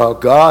silent while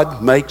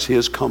God makes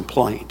his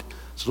complaint.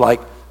 It's like,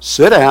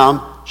 sit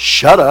down,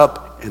 shut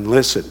up, and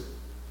listen.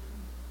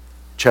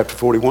 Chapter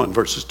 41,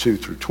 verses 2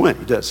 through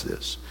 20 does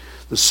this.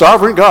 The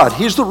sovereign God,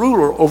 he's the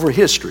ruler over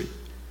history.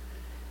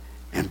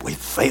 And we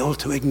fail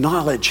to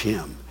acknowledge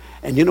him.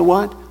 And you know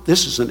what?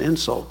 This is an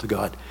insult to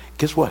God.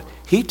 Guess what?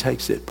 He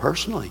takes it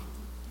personally.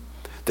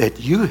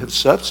 That you have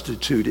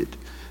substituted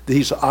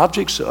these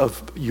objects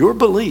of your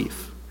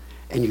belief,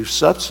 and you've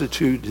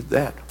substituted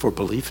that for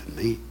belief in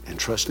me and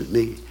trust in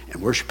me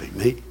and worshiping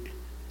me.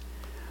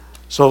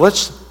 So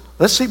let's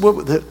see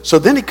so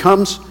then he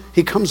comes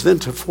then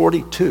to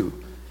 42.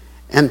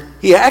 And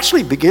he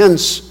actually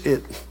begins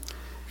it.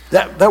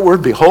 That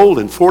word behold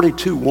in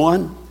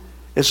 42:1,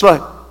 it's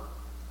like,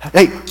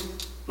 hey,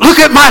 look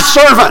at my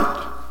servant.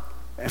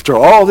 After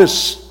all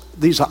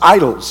these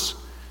idols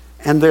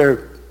and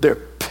their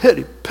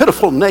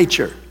pitiful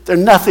nature, they're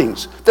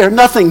nothings. They're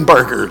nothing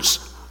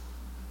burgers.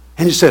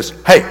 And he says,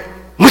 hey,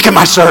 look at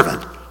my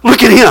servant.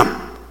 Look at him.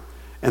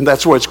 And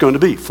that's what it's going to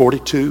be,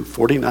 42,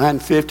 49,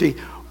 50.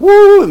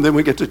 Woo! And then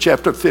we get to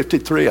chapter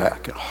 53. I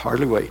can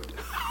hardly wait.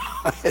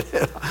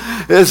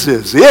 This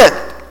is it.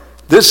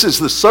 This is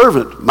the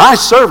servant, my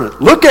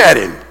servant. Look at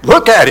him.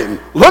 Look at him.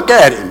 Look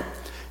at him.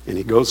 And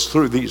he goes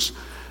through these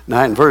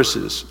 9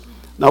 verses.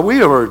 Now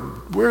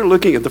we're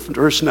looking at the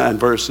first 9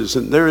 verses,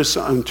 and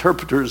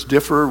interpreters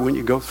differ when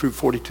you go through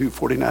 42,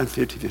 49,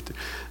 50, 50.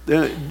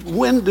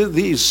 When do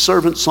these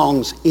servant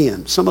songs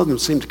end? Some of them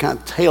seem to kind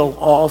of tail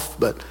off,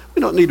 but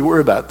we don't need to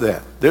worry about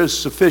that. There's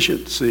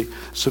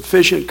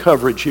sufficient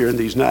coverage here in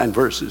these 9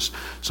 verses.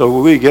 So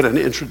we get an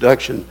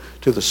introduction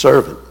to the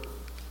servant.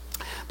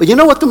 But you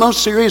know what the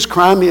most serious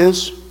crime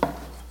is?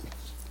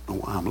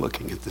 Oh, I'm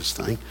looking at this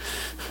thing.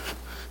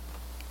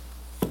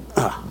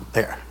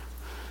 There.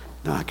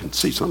 Now I can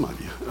see some of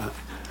you.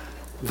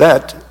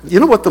 You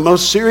know what the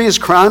most serious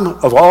crime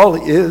of all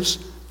is?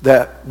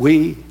 That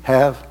we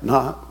have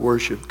not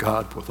worshiped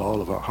God with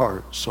all of our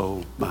heart,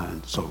 soul,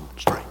 mind, soul,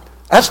 strength.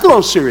 That's the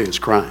most serious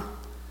crime.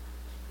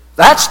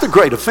 That's the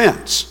great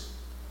offense.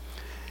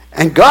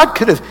 And God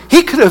could have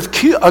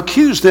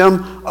accused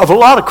them of a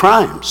lot of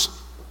crimes.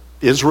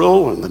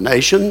 Israel and the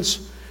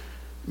nations,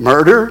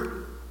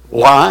 murder,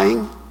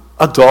 lying,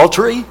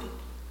 adultery.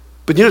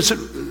 But you know,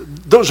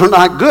 those are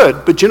not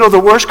good. But you know the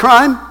worst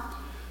crime?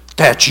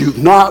 That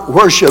you've not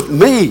worshiped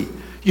me.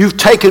 You've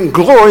taken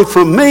glory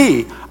from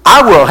me.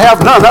 I will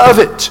have none of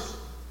it.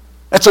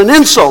 That's an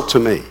insult to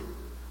me.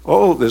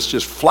 Oh, this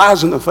just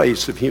flies in the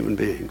face of human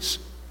beings.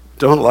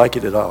 Don't like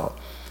it at all.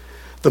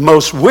 The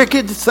most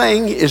wicked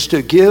thing is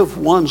to give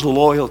one's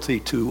loyalty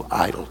to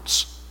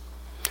idols.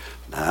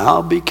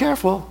 Now, be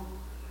careful.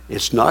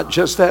 It's not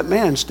just that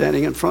man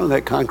standing in front of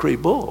that concrete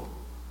bull.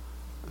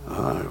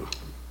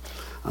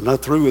 I'm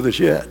not through with this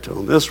yet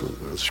on this one.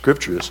 The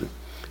scripture isn't.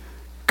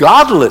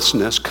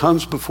 Godlessness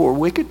comes before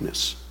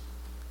wickedness.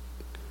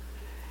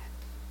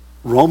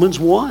 Romans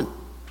 1.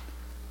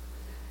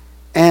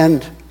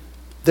 And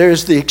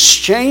there's the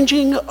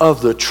exchanging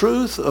of the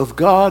truth of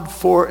God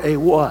for a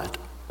what?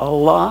 A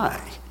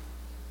lie.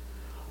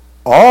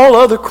 All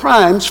other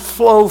crimes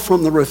flow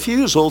from the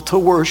refusal to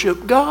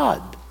worship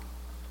God.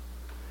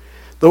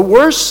 The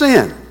worst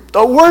sin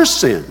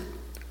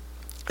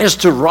is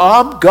to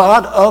rob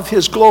God of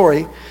his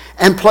glory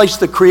and place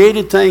the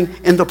created thing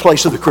in the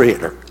place of the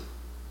creator.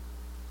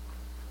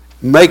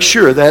 Make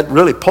sure that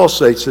really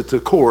pulsates at the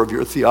core of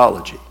your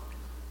theology.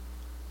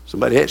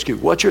 Somebody asks you,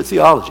 what's your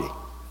theology?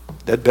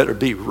 That better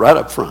be right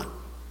up front.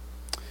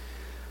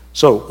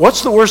 So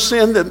what's the worst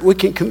sin that we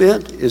can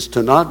commit? Is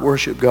to not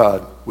worship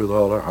God with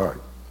all our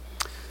heart.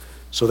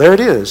 So there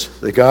it is,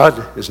 that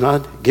God is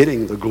not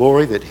getting the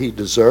glory that he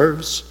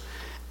deserves.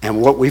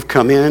 And what we've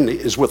come in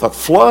is with a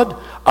flood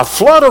of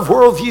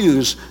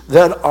worldviews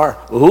that are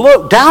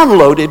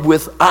downloaded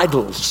with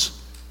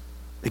idols.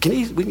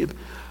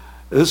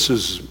 This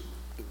is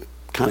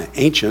kind of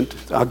ancient.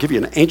 I'll give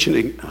you an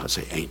ancient, I'll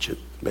say ancient,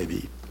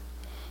 maybe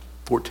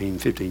 14,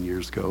 15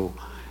 years ago.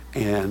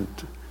 And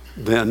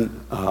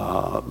then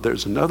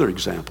there's another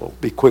example.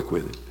 Be quick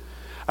with it.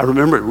 I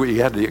remember we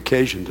had the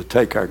occasion to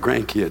take our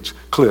grandkids,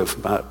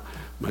 Cliff,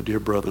 my dear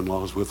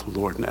brother-in-law is with the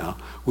Lord now.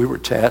 We were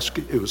tasked,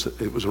 it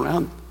was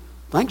around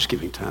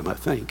Thanksgiving time, I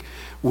think.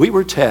 We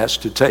were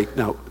tasked to take,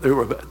 now there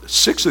were about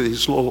 6 of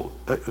these little,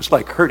 it was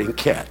like herding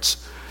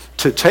cats,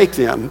 to take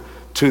them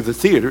to the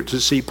theater to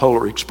see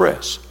Polar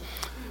Express.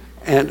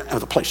 And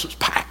the place was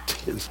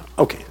packed.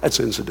 Okay, that's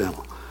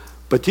incidental.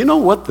 But you know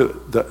what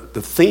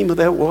the theme of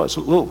that was?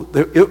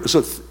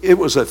 It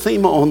was a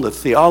theme on the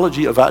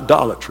theology of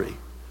idolatry.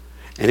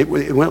 And it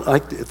went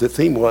like, the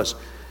theme was,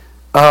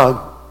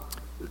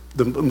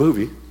 the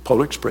movie,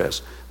 Polar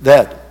Express,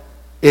 that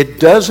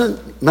it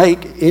doesn't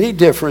make any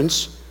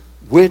difference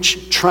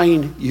which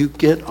train you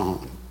get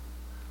on,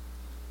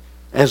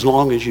 as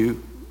long as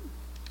you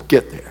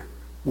get there.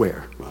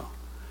 Where? Well,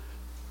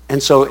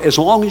 and so as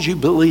long as you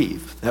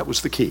believe, that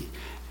was the key.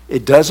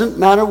 It doesn't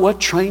matter what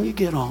train you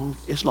get on,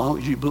 as long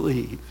as you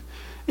believe.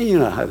 And you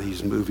know how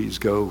these movies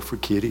go for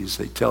kiddies.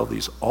 They tell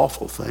these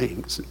awful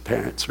things, and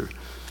parents are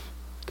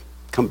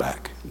come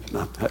back.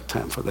 Not have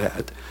time for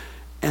that.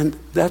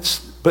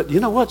 But you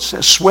know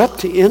what's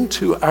swept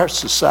into our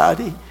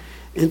society,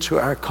 into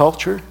our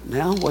culture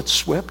now? What's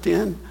swept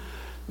in?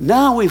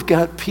 Now we've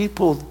got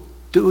people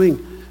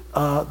doing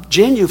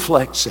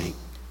genuflexing,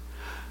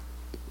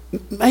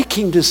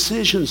 making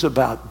decisions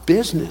about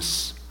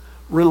business,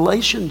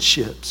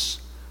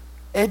 relationships,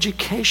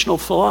 educational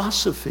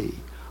philosophy,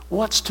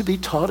 what's to be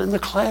taught in the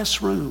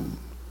classroom,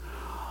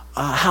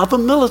 how the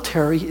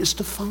military is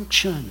to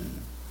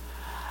function,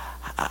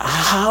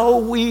 how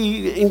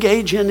we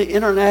engage in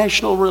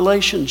international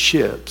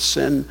relationships,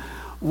 and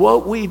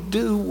what we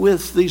do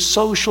with the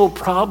social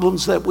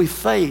problems that we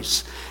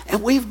face.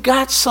 And we've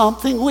got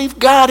something, we've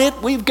got it.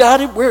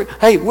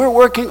 We're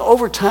working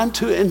overtime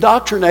to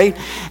indoctrinate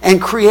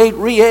and create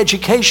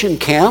re-education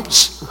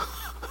camps.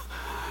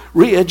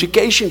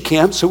 Re-education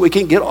camps so we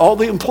can get all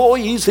the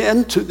employees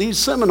into these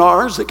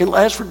seminars that can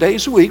last for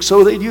days a week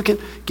so that you can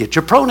get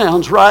your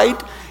pronouns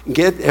right and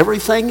get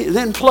everything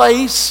in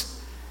place.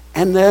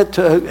 And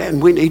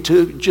and we need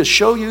to just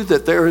show you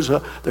that there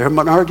are a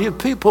minority of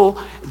people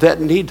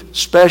that need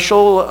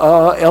special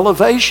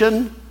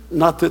elevation.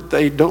 Not that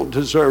they don't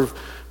deserve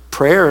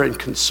prayer and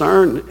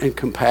concern and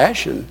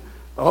compassion.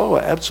 Oh,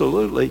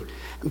 absolutely.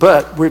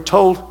 But we're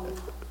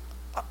told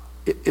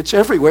it's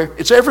everywhere.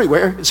 It's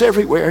everywhere. It's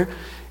everywhere.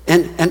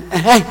 And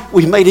hey,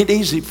 we made it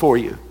easy for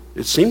you.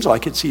 It seems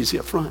like it's easy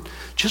up front.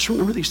 Just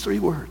remember these 3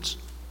 words.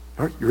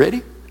 All right, you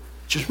ready?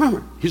 Just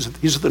remember,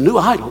 these are the new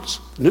idols.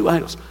 New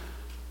idols.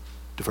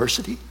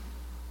 Diversity,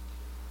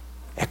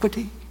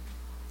 equity,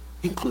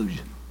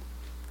 inclusion.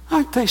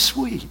 Aren't they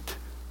sweet?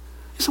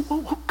 You say,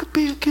 well, what could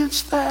be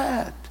against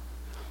that?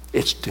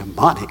 It's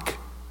demonic,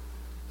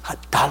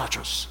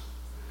 idolatrous.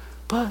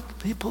 But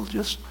people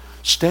just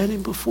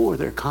standing before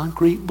their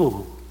concrete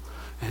bull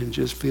and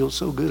just feel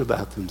so good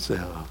about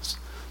themselves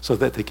so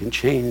that they can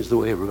change the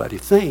way everybody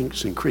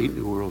thinks and create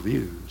new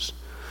worldviews.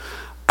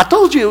 I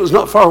told you it was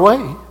not far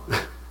away.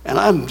 And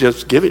I've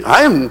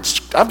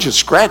just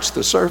scratched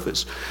the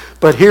surface.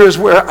 But here's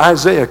where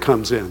Isaiah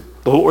comes in.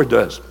 The Lord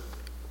does.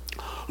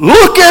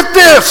 Look at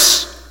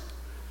this.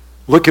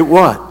 Look at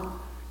what?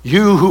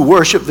 You who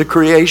worship the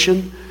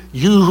creation,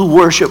 you who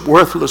worship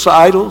worthless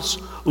idols,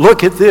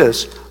 look at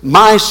this.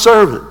 My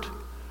servant.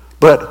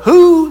 But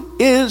who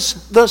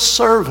is the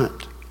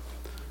servant?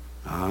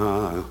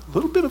 A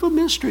little bit of a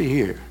mystery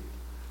here.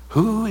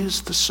 Who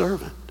is the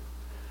servant?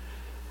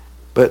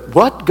 But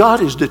what God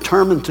is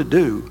determined to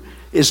do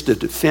is to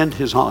defend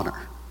his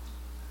honor.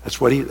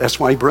 That's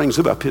why he brings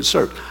up his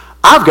servant.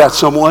 I've got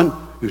someone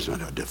who's going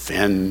to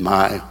defend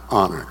my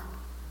honor.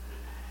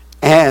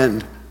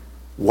 And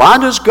why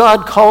does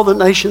God call the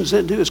nations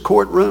into his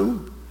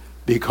courtroom?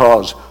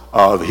 Because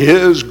of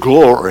his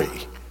glory,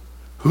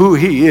 who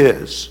he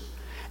is.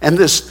 And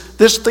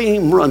this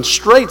theme runs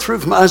straight through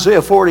from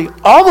Isaiah 40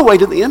 all the way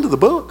to the end of the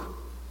book.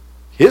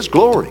 His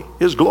glory,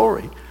 his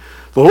glory.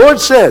 The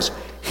Lord says,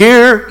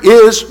 here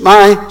is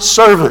my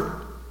servant.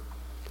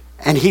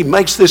 And he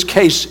makes this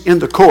case in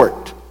the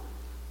court.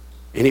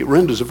 And he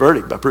renders a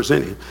verdict by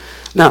presenting it.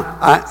 Now,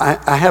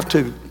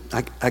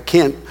 I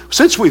can't,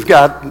 since we've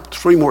got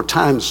 3 more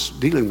times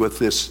dealing with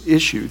this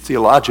issue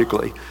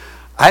theologically,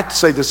 I have to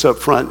say this up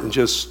front and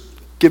just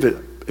give it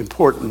an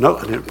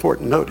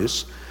important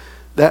notice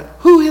that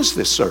who is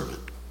this servant?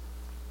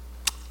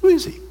 Who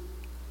is he?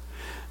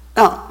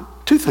 Now,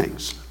 2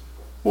 things.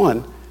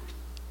 One,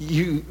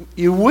 you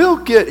will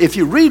get, if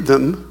you read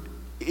them,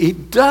 he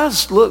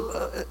does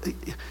look,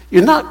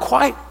 you're not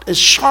quite as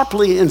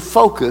sharply in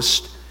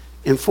focused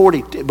in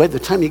 40, by the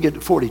time you get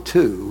to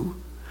 42.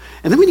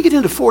 And then when you get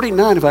into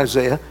 49 of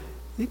Isaiah,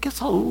 it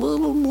gets a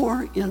little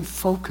more in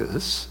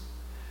focus.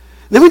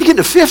 And then when you get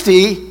to 50,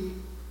 it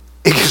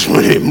gets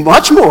really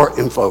much more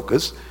in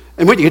focus.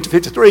 And when you get to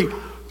 53,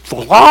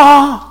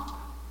 voila,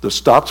 the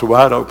stops are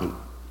wide open.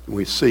 And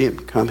we see him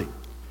coming.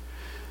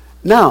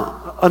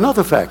 Now,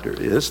 another factor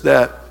is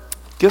that,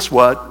 guess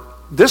what?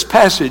 This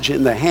passage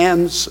in the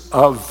hands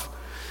of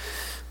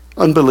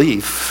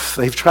unbelief,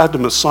 they've tried to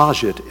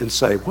massage it and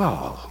say,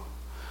 well,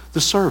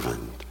 the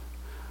servant.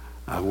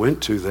 I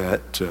went to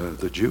that,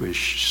 the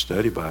Jewish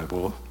study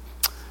Bible,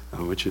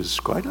 which is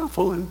quite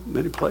helpful in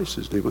many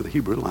places, dealing with the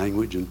Hebrew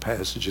language and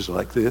passages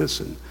like this.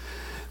 And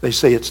they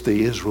say it's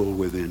the Israel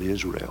within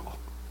Israel.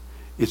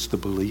 It's the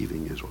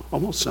believing Israel.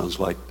 Almost sounds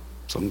like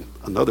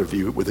another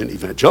view within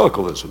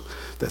evangelicalism,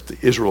 that the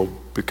Israel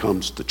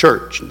becomes the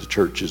church, and the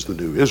church is the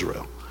new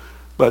Israel.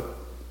 But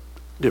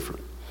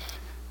different.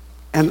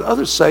 And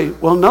others say,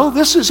 well, no,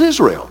 this is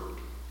Israel.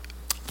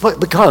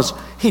 Because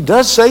he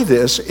does say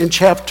this in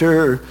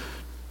chapter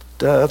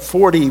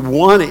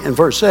 41 and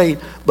verse 8,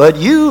 but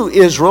you,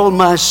 Israel,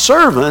 my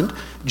servant,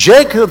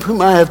 Jacob,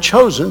 whom I have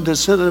chosen,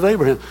 descendant of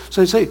Abraham.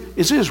 So they say,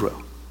 it's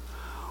Israel.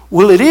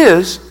 Well, it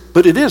is,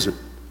 but it isn't.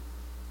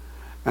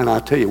 And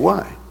I'll tell you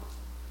why.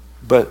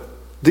 But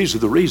these are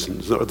the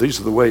reasons, or these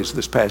are the ways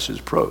this passage is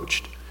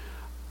approached.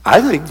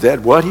 I think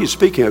that what he's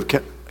speaking of,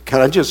 can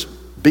I just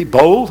be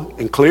bold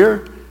and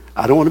clear?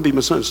 I don't want to be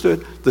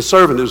misunderstood. The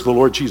servant is the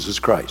Lord Jesus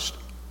Christ.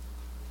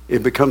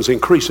 It becomes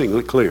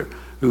increasingly clear.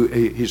 who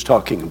he's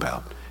talking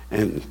about.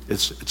 And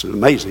it's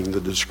amazing,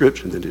 the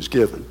description that is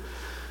given.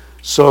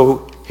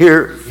 So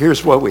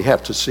here's what we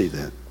have to see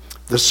then.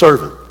 The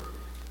servant.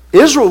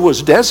 Israel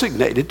was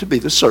designated to be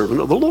the servant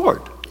of the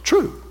Lord.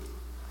 True.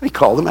 He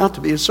called them out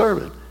to be a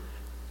servant.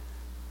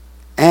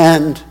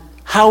 And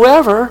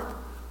however,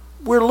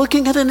 we're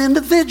looking at an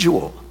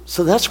individual.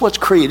 So that's what's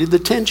created the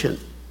tension.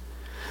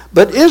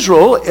 But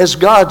Israel, as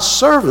God's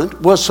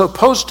servant, was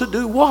supposed to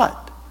do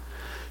what?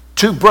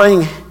 To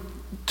bring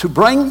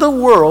the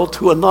world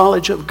to a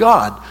knowledge of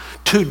God.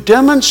 To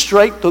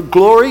demonstrate the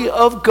glory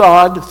of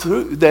God,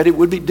 that it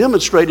would be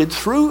demonstrated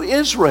through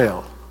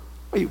Israel.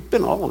 Well, you've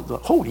been the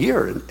whole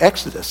year in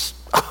Exodus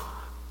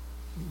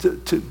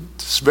to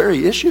this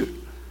very issue.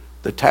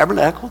 The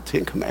tabernacle,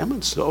 10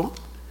 Commandments, so on.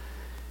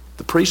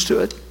 The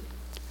priesthood.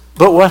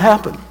 But what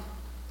happened?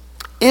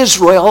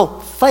 Israel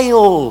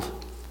failed.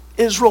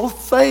 Israel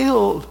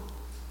failed.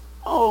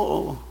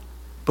 Oh.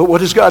 But what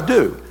does God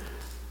do?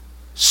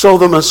 So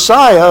the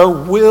Messiah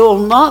will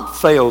not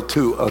fail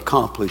to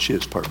accomplish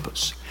his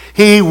purpose.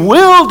 He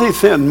will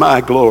defend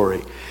my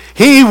glory.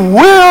 He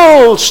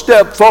will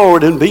step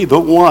forward and be the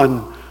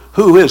one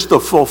who is the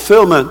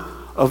fulfillment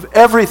of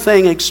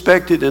everything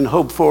expected and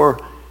hoped for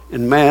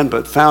in man,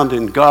 but found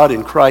in God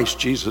in Christ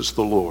Jesus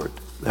the Lord.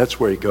 That's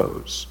where he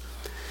goes.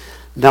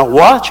 Now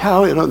watch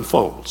how it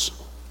unfolds.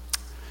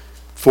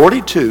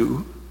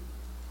 42,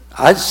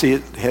 I see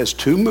it has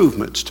two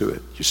movements to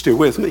it. You still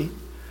with me?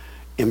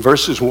 In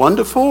verses 1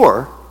 to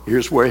 4,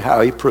 here's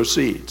how he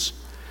proceeds.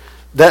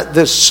 That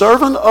this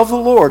servant of the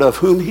Lord of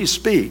whom he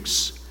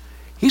speaks,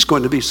 he's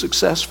going to be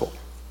successful.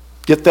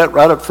 Get that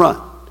right up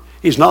front.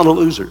 He's not a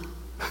loser.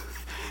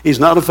 He's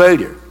not a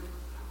failure.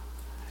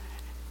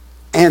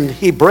 And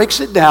he breaks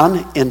it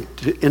down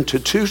into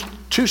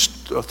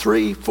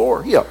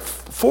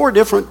four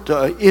different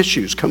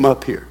issues come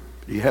up here.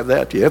 You have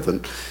that? You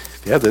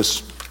have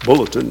this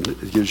bulletin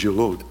that gives you a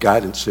little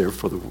guidance there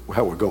for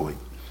how we're going.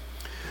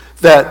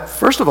 That,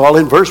 first of all,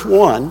 in verse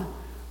 1,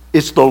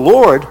 it's the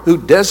Lord who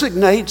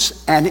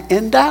designates and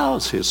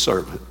endows his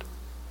servant.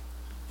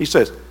 He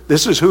says,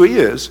 this is who he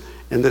is,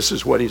 and this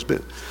is what he's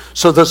been.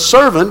 So the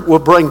servant will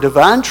bring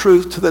divine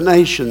truth to the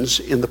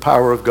nations in the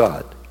power of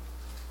God.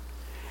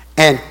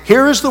 And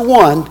here is the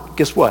one,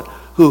 guess what,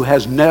 who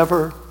has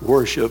never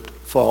worshiped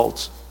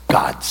false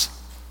gods.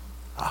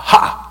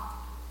 Aha!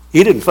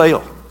 He didn't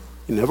fail.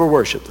 He never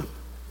worshiped them.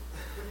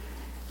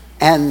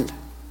 And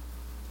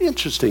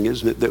interesting,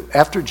 isn't it, that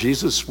after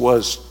Jesus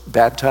was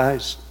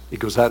baptized, he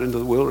goes out into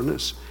the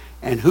wilderness,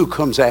 and who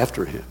comes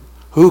after him?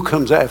 Who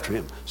comes after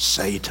him?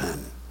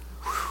 Satan.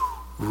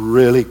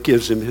 Really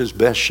gives him his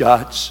best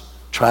shots,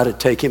 try to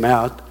take him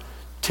out,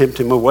 tempt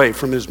him away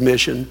from his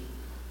mission.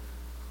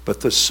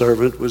 But the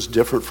servant was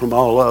different from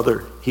all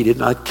other. He did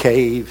not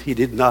cave. He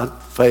did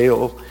not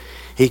fail.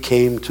 He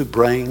came to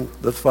bring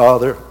the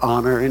Father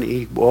honor, and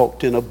he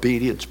walked in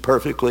obedience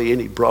perfectly,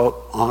 and he brought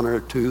honor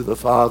to the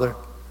Father.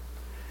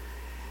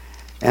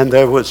 And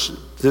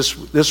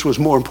this was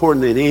more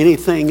important than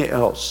anything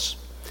else.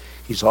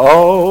 He's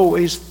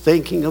always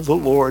thinking of the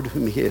Lord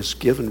whom he has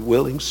given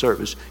willing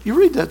service. You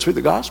read that through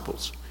the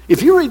Gospels.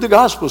 If you read the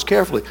Gospels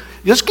carefully,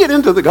 just get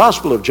into the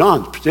Gospel of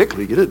John,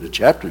 particularly get into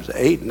chapters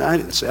 8, 9,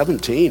 and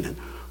 17, and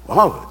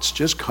wow, it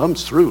just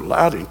comes through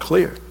loud and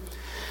clear.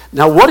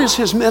 Now, what is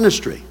his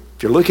ministry?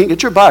 If you're looking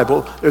at your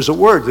Bible, there's a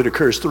word that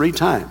occurs 3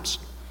 times.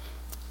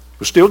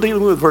 We're still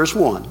dealing with verse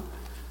 1.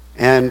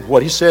 And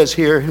what he says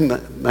here,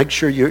 make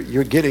sure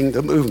you're getting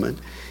the movement.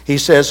 He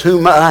says,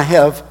 whom I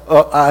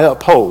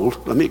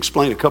uphold. Let me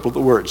explain a couple of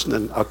the words, and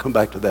then I'll come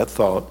back to that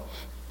thought.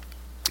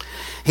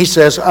 He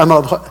says,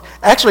 upon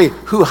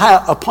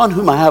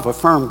whom I have a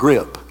firm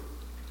grip.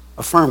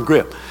 A firm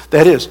grip.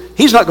 That is,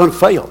 he's not going to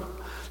fail.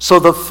 So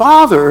the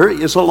Father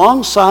is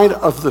alongside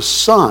of the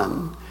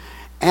Son,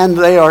 and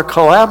they are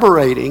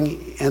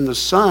collaborating, and the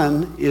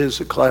Son is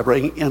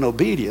collaborating in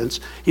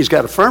obedience. He's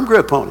got a firm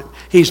grip on him.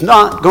 He's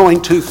not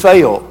going to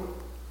fail.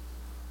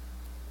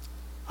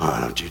 Oh,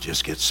 don't you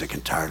just get sick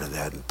and tired of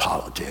that in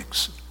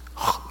politics?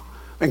 Oh,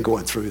 I've been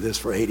going through this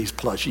for 80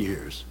 plus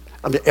years.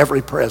 I mean,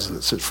 every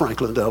president since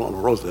Franklin Delano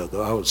Roosevelt,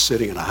 though I was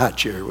sitting in a high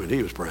chair when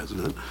he was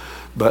president.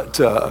 But,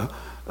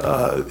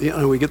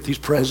 we get these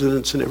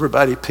presidents and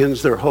everybody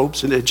pins their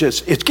hopes, and it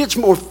gets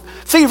more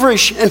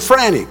feverish and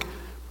frantic.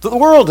 The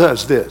world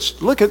does this.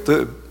 Look at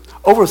the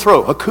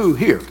overthrow, a coup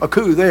here, a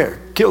coup there,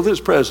 kill this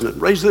president,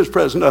 raise this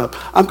president up.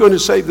 I'm going to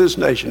save this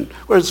nation,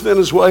 whether it's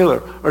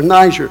Venezuela or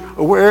Niger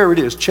or wherever it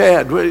is,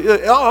 Chad,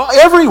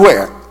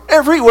 everywhere.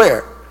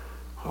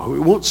 Oh, we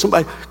want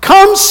somebody,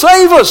 come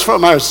save us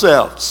from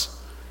ourselves.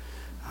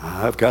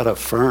 I've got a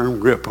firm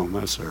grip on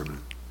my servant.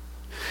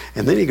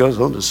 And then he goes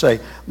on to say,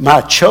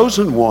 my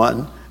chosen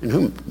one in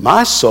whom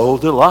my soul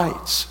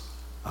delights.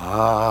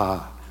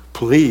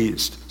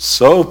 Pleased,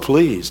 so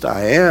pleased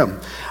I am.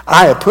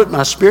 I have put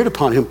my spirit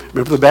upon him.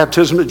 Remember the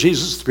baptism of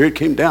Jesus? The Spirit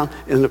came down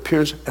in an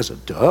appearance as a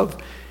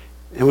dove.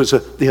 It was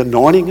the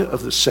anointing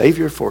of the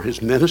Savior for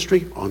his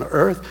ministry on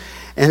earth.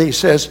 And he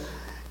says,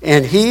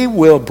 and he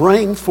will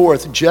bring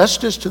forth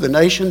justice to the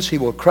nations. He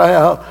will cry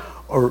out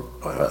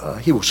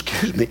he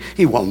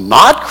will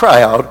not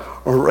cry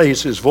out or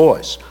raise his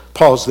voice.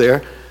 Pause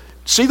there.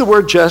 See the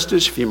word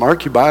justice? If you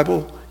mark your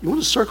Bible, you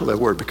want to circle that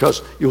word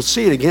because you'll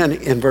see it again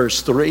in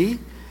verse 3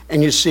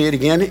 and you see it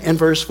again in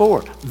verse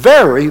 4.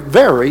 Very,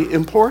 very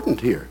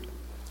important here.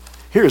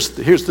 Here's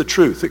the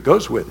truth that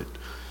goes with it.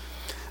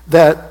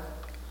 That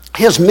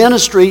his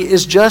ministry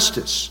is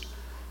justice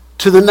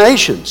to the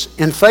nations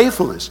in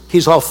faithfulness.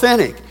 He's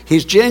authentic.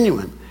 He's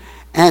genuine.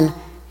 And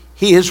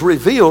he has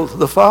revealed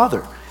the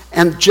Father.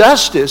 And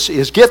justice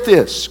is, get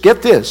this.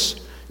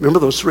 Remember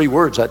those three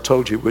words I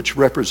told you, which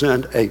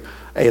represent an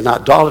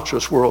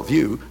idolatrous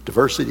worldview: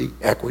 diversity,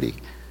 equity,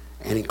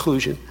 and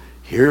inclusion.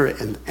 Here,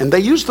 and they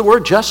use the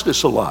word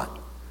justice a lot.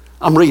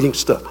 I'm reading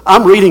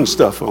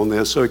stuff on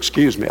this, so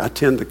excuse me. I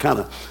tend to kind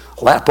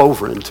of lap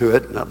over into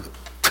it, and I'm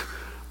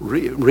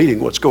reading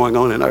what's going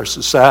on in our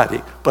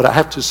society. But I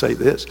have to say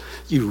this: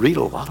 you read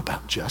a lot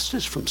about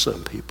justice from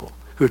some people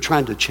who are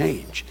trying to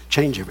change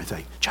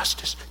everything.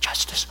 Justice,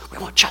 we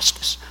want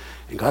justice.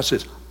 And God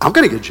says, I'm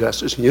going to get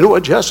justice. And you know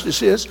what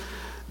justice is?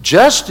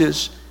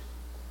 Justice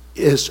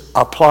is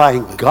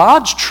applying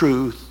God's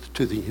truth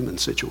to the human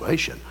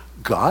situation.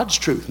 God's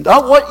truth.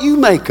 Not what you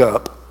make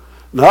up.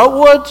 Not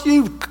what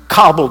you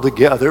cobble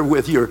together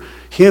with your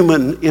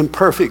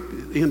imperfect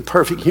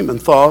human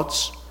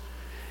thoughts.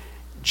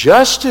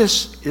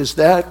 Justice is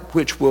that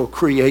which will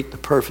create the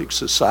perfect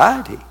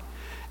society.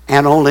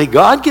 And only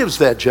God gives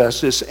that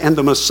justice, and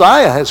the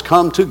Messiah has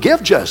come to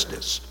give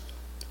justice.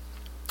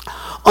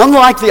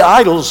 Unlike the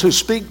idols who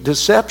speak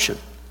deception,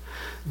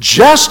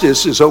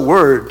 justice is a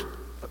word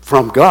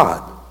from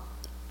God.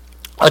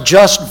 A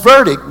just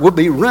verdict will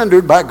be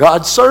rendered by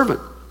God's servant.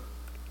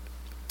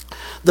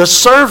 The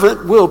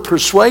servant will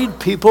persuade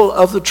people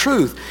of the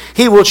truth.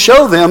 He will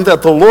show them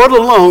that the Lord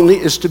alone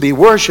is to be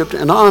worshiped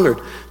and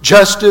honored.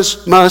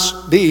 Justice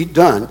must be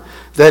done.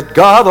 That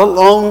God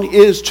alone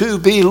is to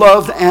be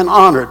loved and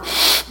honored.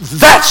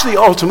 That's the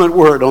ultimate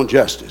word on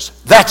justice.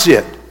 That's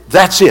it.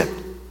 That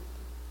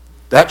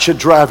should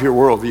drive your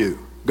worldview.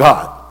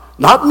 God,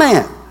 not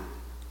man.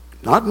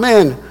 Not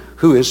man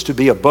who is to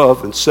be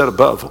above and set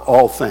above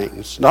all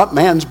things. Not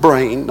man's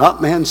brain,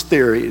 not man's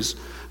theories,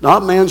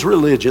 not man's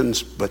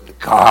religions, but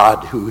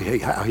God,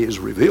 how he has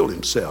revealed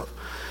himself.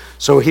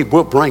 So he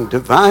will bring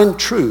divine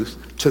truth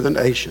to the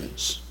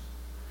nations.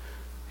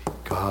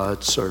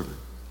 God's servant.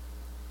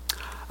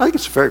 I think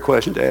it's a fair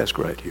question to ask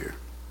right here.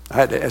 I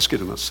had to ask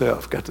it of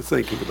myself, got to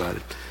thinking about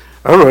it.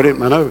 I wrote it in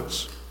my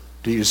notes.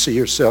 Do you see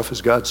yourself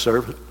as God's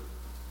servant?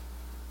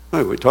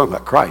 No, we're talking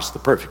about Christ, the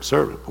perfect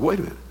servant. But wait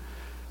a minute.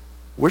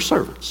 We're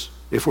servants.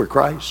 If we're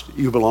Christ,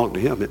 you belong to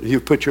him. You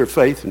put your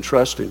faith and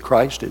trust in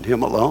Christ and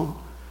him alone.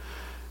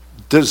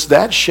 Does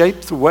that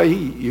shape the way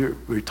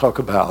we talk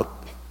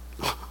about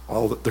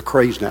all the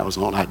craze now is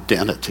on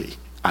identity?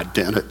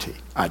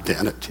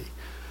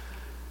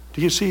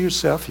 Do you see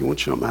yourself? You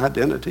want you to know my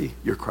identity?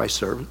 You're Christ's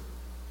servant.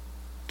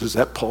 Does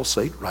that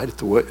pulsate right at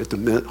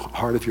the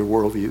heart of your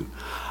worldview?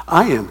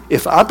 I am.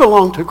 If I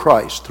belong to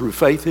Christ through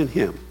faith in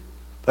him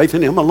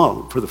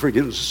alone for the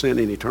forgiveness of sin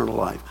and eternal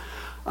life,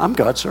 I'm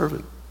God's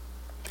servant.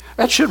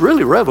 That should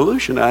really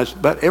revolutionize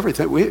about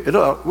everything.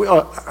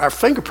 Our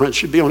fingerprints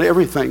should be on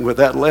everything with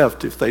that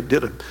left if they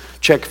did a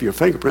check of your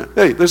fingerprint.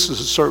 Hey, this is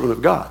a servant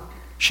of God.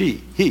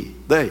 She, he,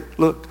 they,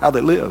 look how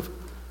they live.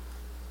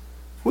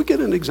 We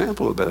get an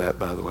example of that,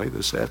 by the way,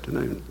 this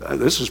afternoon.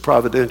 This is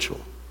providential.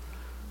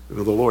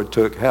 The Lord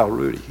took Hal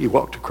Rudy. He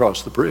walked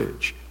across the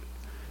bridge.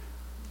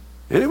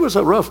 And it was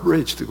a rough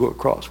bridge to go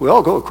across. We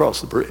all go across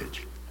the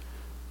bridge.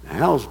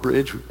 Hal's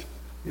bridge,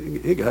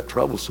 it got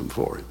troublesome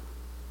for him.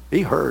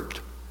 He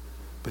hurt.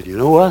 But you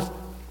know what?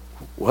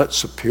 What's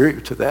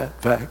superior to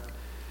that fact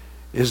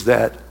is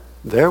that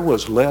there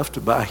was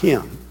left by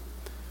him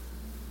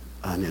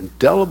an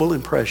indelible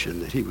impression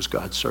that he was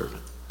God's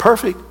servant.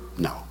 Perfect?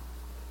 No.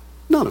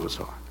 None of us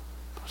are.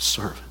 But a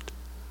servant.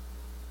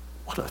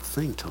 What a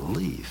thing to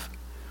leave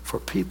for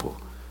people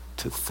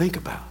to think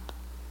about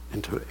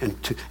and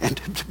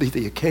to be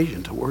the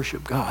occasion to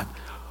worship God.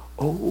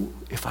 Oh,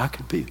 if I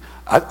could be.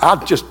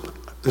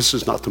 This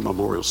is not the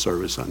memorial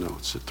service. I know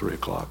it's at 3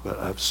 o'clock, but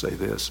I have to say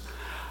this.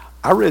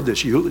 I read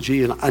this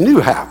eulogy, and I knew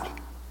Hal.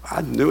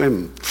 I knew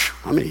him,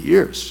 how many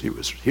years? He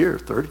was here,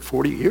 30,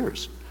 40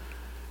 years.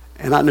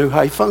 And I knew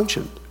how he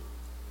functioned.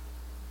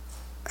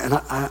 And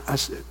I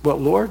said, well,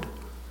 Lord,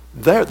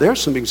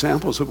 there's some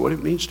examples of what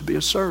it means to be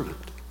a servant.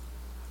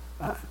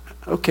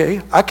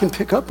 Okay, I can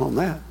pick up on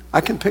that.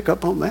 I can pick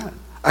up on that.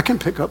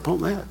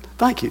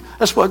 Thank you.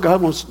 That's what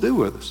God wants to do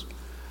with us.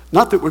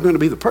 Not that we're going to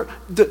be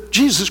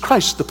Jesus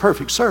Christ is the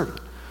perfect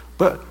servant,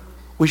 but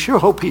we sure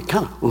hope he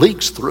kind of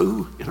leaks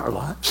through in our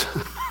lives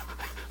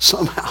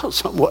somehow,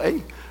 some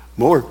way,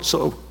 more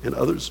so in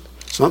others,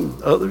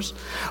 some others.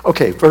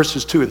 Okay,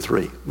 verses 2 and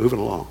 3, moving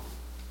along.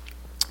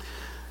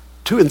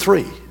 2 and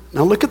 3.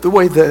 Now look at the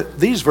way that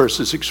these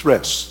verses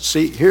express.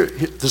 See, here,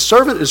 the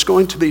servant is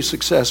going to be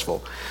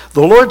successful.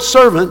 The Lord's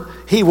servant,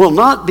 he will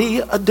not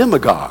be a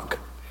demagogue.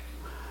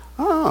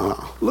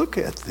 Look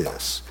at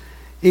this.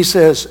 He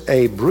says,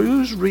 a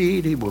bruised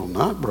reed he will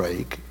not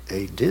break,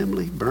 a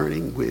dimly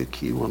burning wick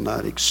he will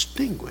not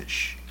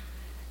extinguish.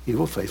 He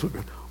will faithfully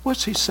burn.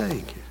 What's he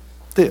saying here?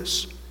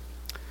 This.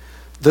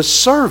 The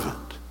servant.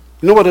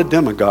 You know what a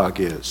demagogue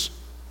is?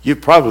 You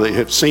probably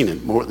have seen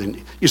it more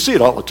than you see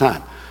it all the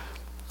time.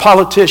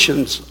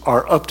 Politicians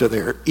are up to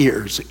their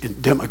ears in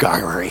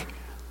demagoguery.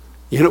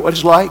 You know what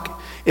it's like?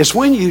 It's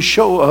when you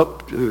show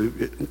up,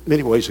 in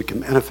many ways it can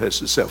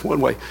manifest itself.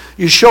 One way,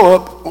 you show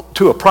up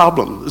to a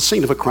problem, the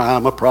scene of a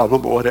crime, a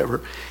problem, or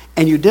whatever,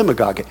 and you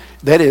demagogue it.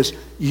 That is,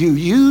 you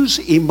use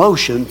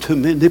emotion to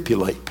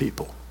manipulate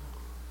people.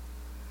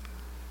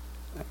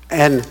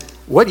 And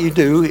what you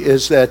do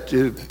is that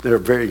there are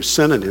various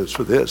synonyms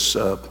for this.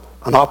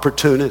 An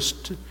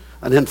opportunist,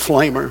 an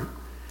inflamer,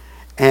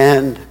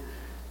 and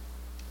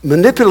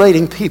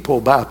manipulating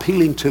people by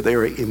appealing to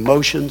their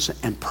emotions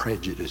and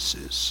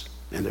prejudices.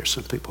 And there's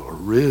some people who are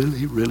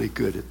really, really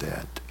good at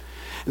that.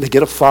 And they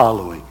get a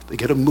following, they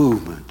get a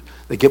movement,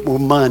 they get more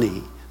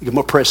money, they get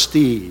more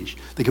prestige,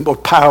 they get more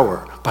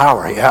power.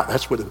 Power, yeah,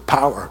 that's what it's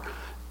power.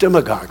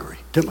 Demagoguery.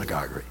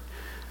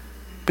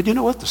 But you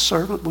know what the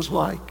servant was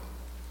like?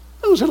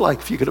 What was it like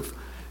if you could have,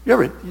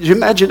 your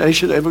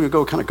imagination ever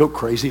go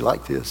crazy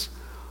like this?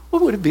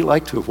 What would it be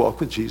like to have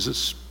walked with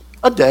Jesus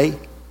a day?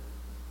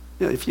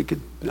 You know, if you could,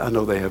 I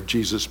know they have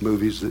Jesus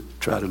movies that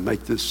try to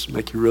make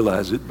you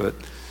realize it, but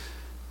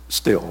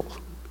still,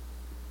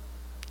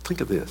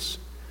 think of this.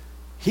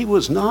 He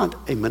was not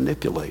a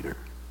manipulator.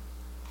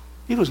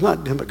 He was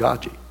not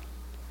demagogic.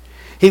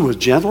 He was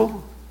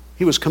gentle.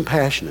 He was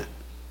compassionate.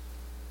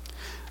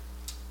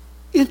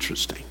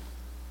 Interesting.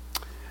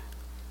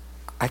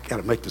 I got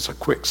to make this a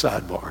quick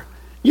sidebar.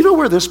 You know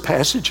where this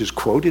passage is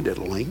quoted at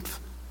length?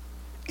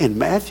 In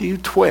Matthew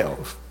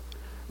 12,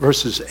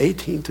 verses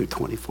 18 through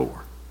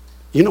 24.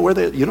 You know where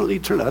that, you don't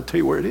need to turn, I'll tell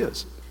you where it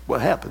is.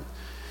 What happened?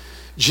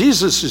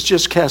 Jesus has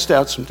just cast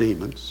out some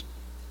demons.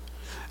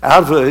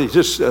 He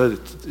just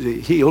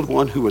healed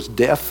one who was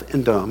deaf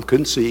and dumb,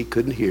 couldn't see,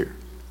 couldn't hear.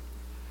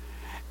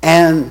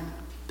 And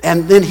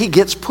then he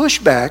gets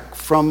pushback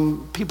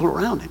from people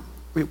around him.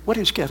 I mean, what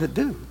has he got to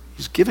do?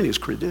 He's given his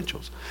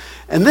credentials.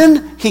 And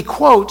then he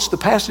quotes the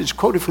passage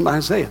quoted from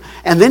Isaiah.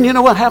 And then you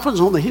know what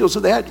happens on the heels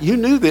of that? You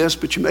knew this,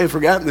 but you may have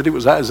forgotten that it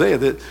was Isaiah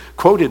that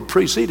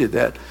preceded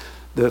that.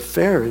 The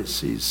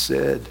Pharisees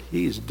said,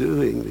 he's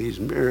doing these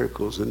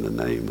miracles in the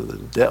name of the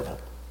devil.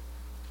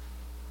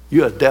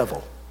 You're a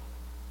devil.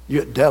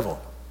 You're a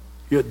devil.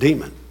 You're a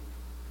demon.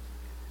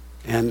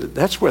 And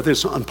that's where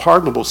this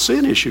unpardonable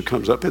sin issue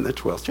comes up in the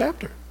 12th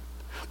chapter.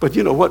 But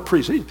you know what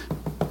precedes?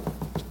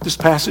 This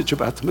passage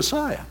about the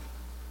Messiah.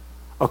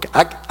 Okay,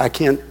 I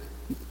can't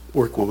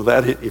work on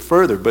that any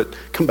further, but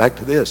come back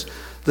to this.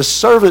 The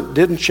servant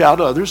didn't shout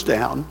others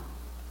down.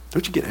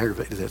 Don't you get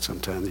aggravated at that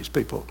sometimes, these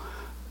people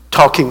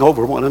talking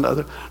over one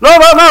another? No,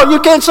 you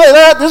can't say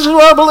that. This is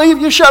what I believe.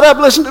 You shut up,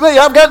 listen to me.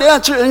 I've got the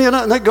answer.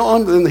 And they go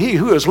on, and he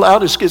who is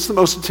loudest gets the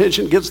most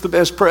attention, gets the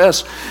best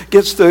press,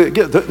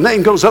 the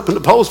name goes up in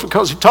the polls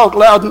because he talked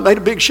loud and made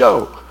a big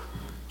show.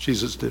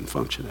 Jesus didn't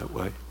function that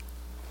way.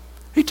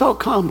 He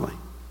talked calmly.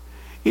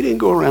 He didn't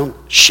go around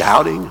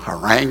shouting,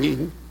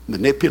 haranguing,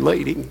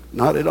 manipulating,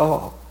 not at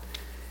all.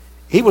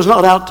 He was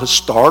not out to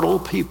startle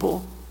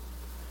people.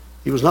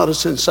 He was not a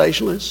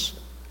sensationalist.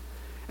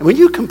 And when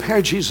you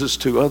compare Jesus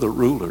to other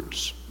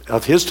rulers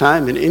of his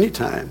time and any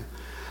time,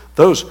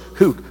 those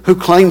who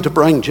claim to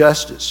bring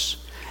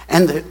justice,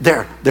 and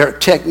their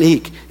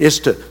technique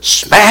is to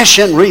smash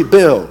and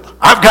rebuild.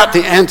 I've got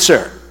the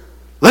answer.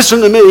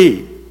 Listen to me.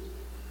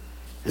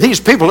 And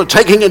these people are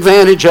taking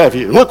advantage of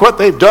you. Look what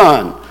they've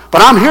done.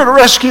 But I'm here to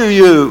rescue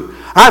you.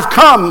 I've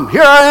come.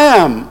 Here I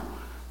am.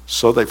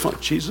 So they thought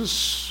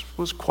Jesus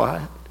was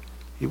quiet.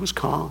 He was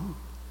calm.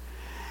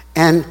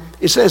 And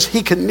it says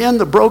he can mend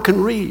the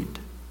broken reed.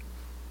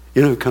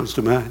 You know who comes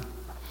to mind?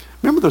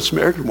 Remember the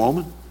Samaritan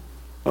woman?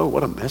 Oh,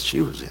 what a mess she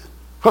was in.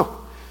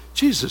 Oh,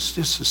 Jesus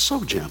just is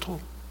so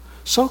gentle,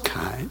 so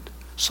kind,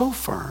 so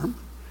firm.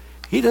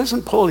 He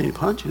doesn't pull any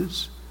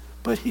punches,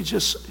 but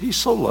he's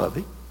so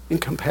loving and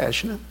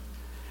compassionate.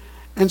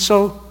 And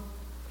so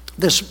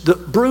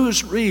the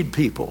bruised reed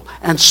people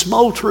and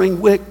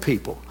smoldering wick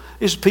people,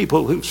 these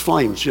people whose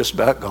flame's just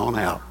about gone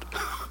out.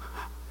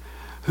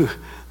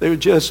 They were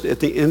just at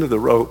the end of their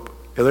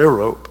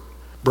rope,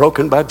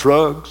 broken by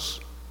drugs,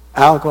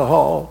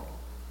 alcohol,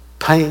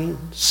 pain,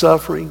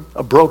 suffering,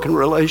 a broken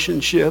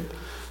relationship.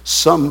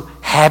 Some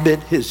habit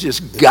has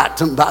just got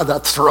them by the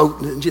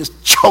throat and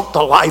just choked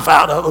the life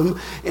out of them,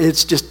 and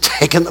it's just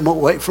taken them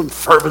away from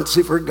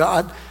fervency for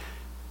God.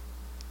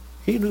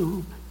 He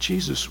knew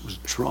Jesus was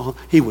drawn.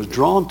 He was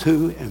drawn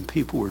to, and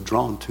people were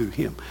drawn to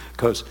him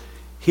because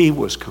he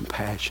was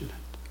compassionate.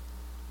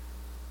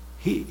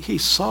 He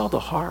saw the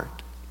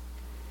heart,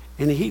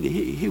 and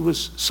he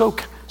was so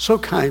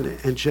kind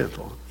and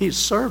gentle. He's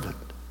servant.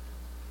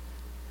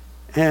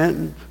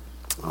 And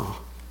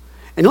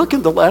look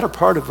in the latter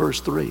part of verse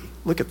 3.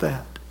 Look at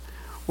that.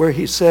 Where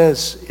he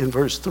says in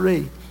verse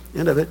 3,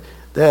 end of it,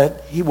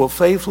 that he will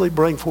faithfully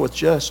bring forth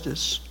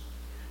justice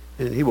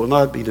and he will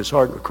not be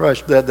disheartened or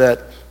crushed. That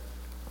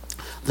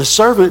the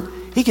servant,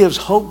 he gives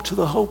hope to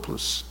the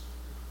hopeless.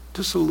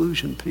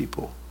 Disillusioned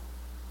people.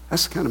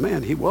 That's the kind of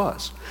man he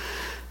was.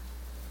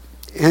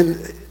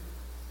 And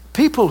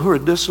people who are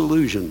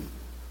disillusioned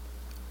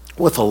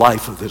with the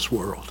life of this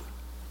world,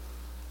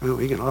 well,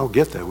 we can all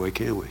get that way,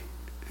 can't we?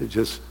 It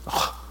just,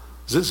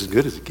 is this as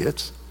good as it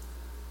gets?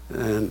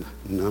 And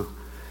no.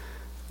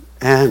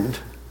 And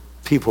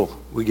people,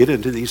 we get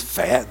into these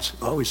fads,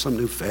 always some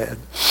new fad.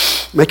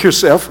 Make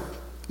yourself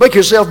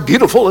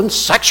beautiful and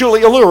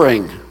sexually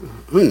alluring.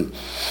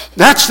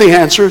 That's the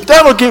answer.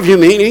 That'll give you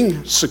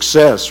meaning.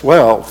 Success.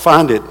 Well,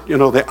 find it.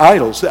 The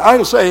idols. The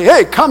idols say,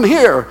 hey, come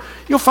here.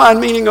 You'll find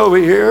meaning over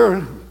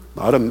here.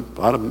 Bottom,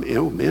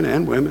 men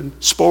and women.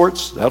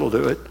 Sports, that'll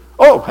do it.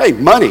 Oh, hey,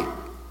 money.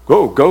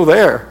 Go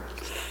there.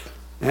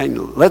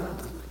 And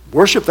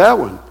worship that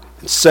one.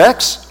 And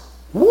sex,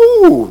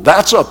 woo,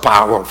 that's a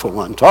powerful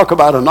one. Talk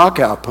about a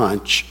knockout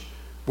punch.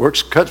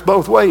 Cuts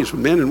both ways.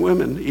 Men and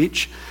women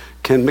each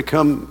can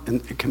become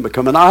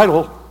an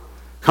idol,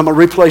 become a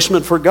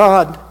replacement for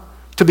God,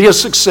 to be a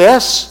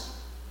success,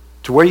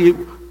 to where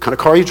kind of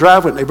car you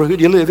drive, what neighborhood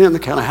you live in, the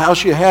kind of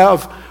house you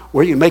have,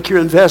 where you make your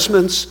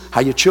investments,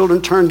 how your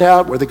children turned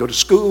out, where they go to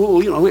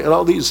school,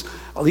 all these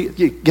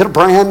you get a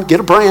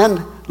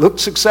brand, look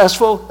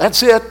successful,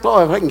 that's it.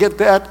 Boy, if I can get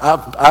that,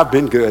 I've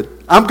been good.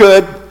 I'm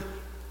good.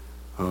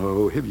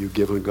 Oh, have you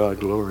given God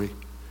glory?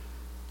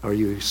 Or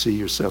you see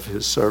yourself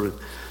his servant?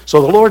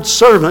 So the Lord's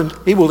servant,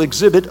 he will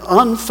exhibit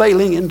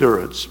unfailing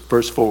endurance.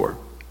 Verse 4.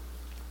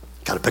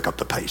 Got to pick up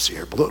the pace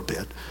here a little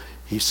bit.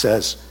 He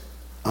says,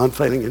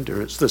 unfailing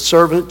endurance. The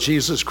servant,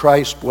 Jesus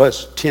Christ,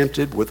 was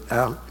tempted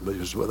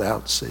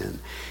without sin.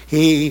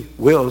 He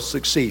will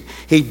succeed.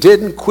 He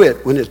didn't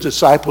quit when his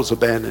disciples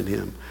abandoned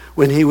him,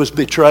 when he was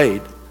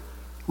betrayed.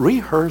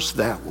 Rehearse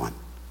that one.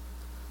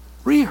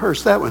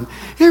 Rehearse that one.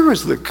 Here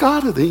is the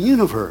God of the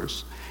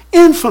universe,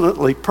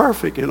 infinitely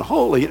perfect and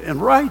holy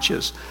and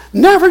righteous,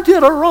 never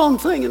did a wrong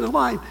thing in his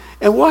life.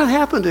 And what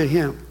happened to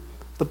him?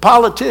 The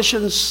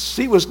politicians,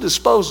 he was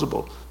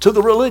disposable. To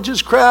the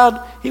religious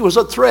crowd, he was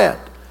a threat.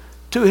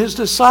 To his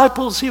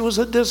disciples, he was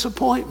a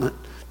disappointment.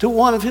 To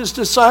one of his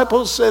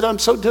disciples said, I'm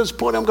so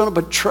disappointed, I'm going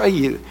to betray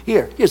you.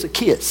 Here's a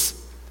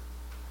kiss.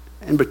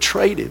 And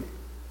betrayed him.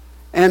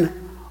 And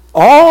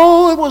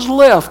all that was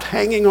left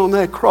hanging on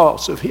that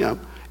cross of him,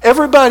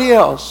 everybody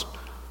else,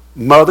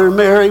 Mother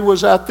Mary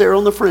was out there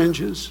on the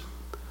fringes.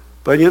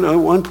 But at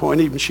one point,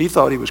 even she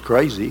thought he was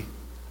crazy.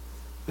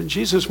 And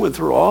Jesus went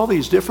through all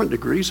these different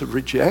degrees of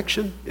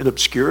rejection and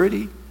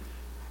obscurity,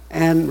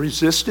 and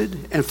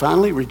resisted and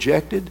finally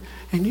rejected.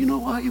 And you know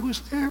why he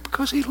was there?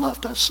 Because he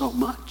loved us so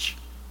much.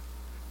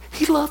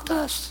 He loved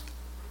us.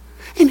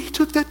 And he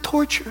took that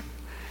torture.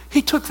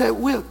 He took that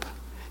whip.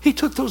 He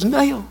took those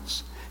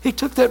nails. He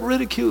took that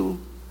ridicule.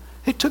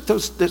 He took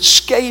that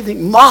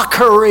scathing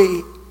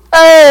mockery.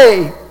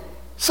 Hey,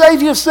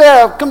 save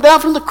yourself. Come down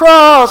from the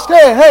cross.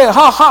 Hey,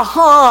 ha, ha,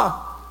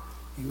 ha.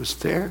 He was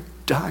there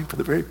dying for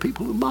the very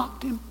people who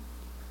mocked him.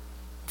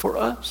 For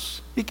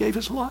us, he gave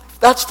his life.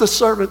 That's the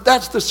servant.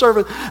 That's the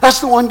servant. That's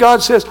the one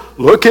God says,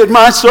 look at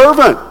my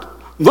servant.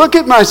 Look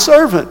at my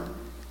servant.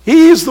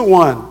 He's the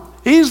one.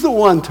 He's the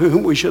one to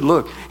whom we should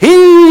look.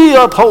 He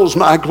upholds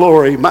my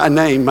glory, my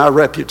name, my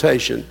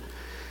reputation.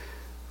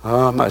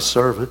 My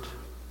servant.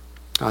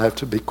 I have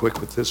to be quick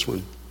with this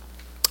one.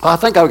 I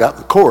think I've got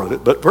the core of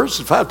it, but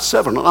verses 5 to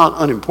 7 are not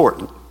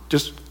unimportant.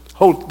 Just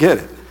get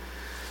it.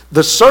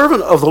 The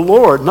servant of the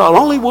Lord not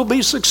only will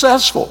be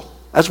successful,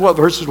 that's what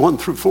verses 1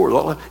 through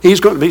 4,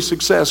 he's going to be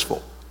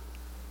successful.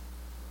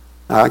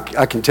 Now,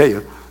 I can tell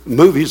you,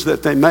 movies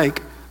that they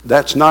make,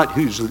 that's not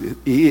usually,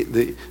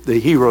 the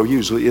hero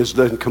usually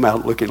doesn't come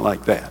out looking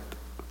like that.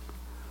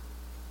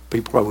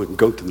 People probably wouldn't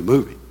go to the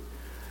movie.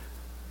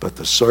 But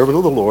the servant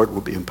of the Lord will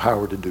be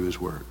empowered to do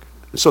his work.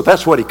 So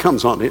that's what he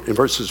comes on in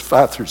verses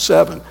 5 through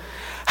 7.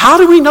 How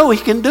do we know he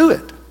can do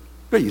it?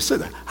 Well, you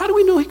said that. How do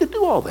we know he can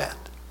do all that?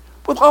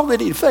 With all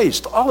that he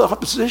faced, all the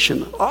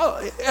opposition,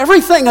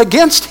 everything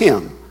against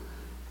him.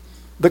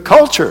 The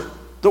culture,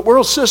 the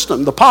world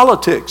system, the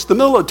politics, the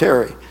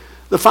military,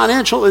 the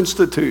financial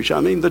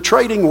institution, the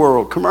trading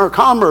world,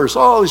 commerce,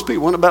 all these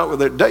people went about with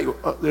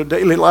their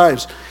daily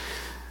lives.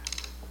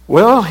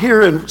 Well,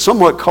 here, and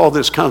somewhat call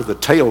this kind of the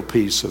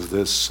tailpiece of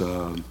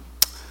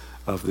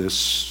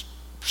this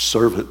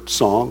servant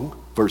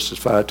song, verses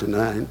 5 to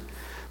 9.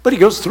 But he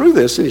goes through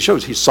this and he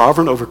shows he's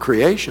sovereign over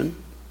creation.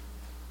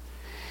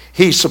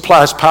 He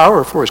supplies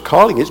power for his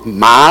calling. It's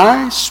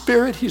my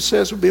spirit, he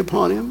says, will be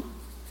upon him.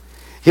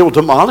 He will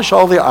demolish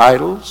all the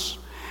idols.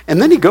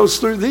 And then he goes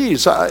through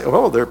these.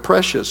 They're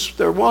precious.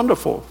 They're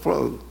wonderful.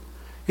 Well,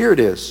 here it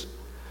is.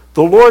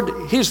 The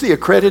Lord, he's the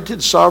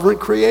accredited sovereign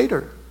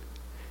creator.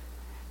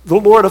 The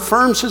Lord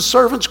affirms his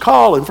servant's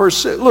call in verse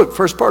 6. Look,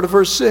 first part of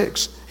verse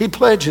 6. He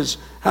pledges.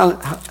 How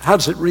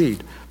does it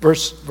read?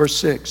 Verse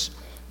 6.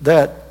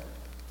 That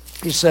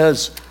he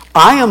says,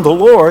 I am the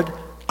Lord.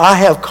 I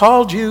have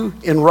called you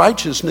in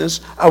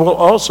righteousness. I will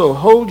also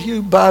hold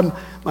you by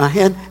my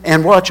hand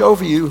and watch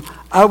over you.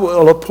 I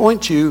will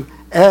appoint you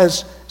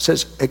as,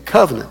 says, a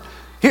covenant.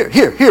 Here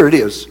it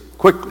is,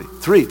 quickly.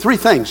 Three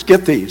things.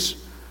 Get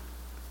these.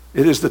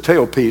 It is the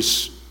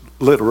tailpiece.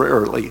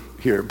 literally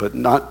here, but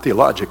not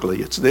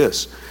theologically. It's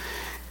this,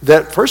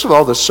 that first of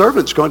all, the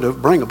servant's going to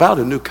bring about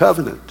a new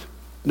covenant.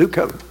 New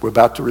covenant. We're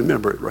about to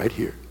remember it right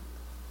here.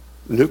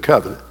 New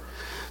covenant.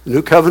 The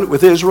new covenant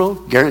with Israel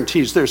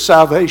guarantees their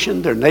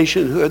salvation, their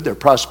nationhood, their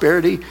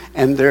prosperity,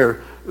 and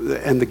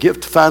the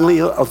gift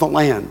finally of the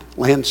land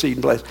seed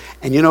and blessed.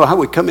 And you know how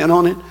we come in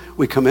on it?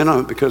 We come in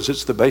on it because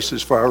it's the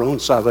basis for our own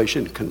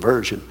salvation and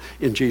conversion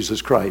in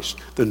Jesus Christ,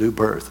 the new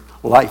birth,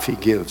 life he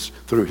gives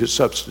through his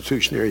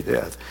substitutionary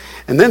death.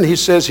 And then he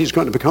says he's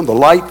going to become the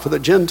light for the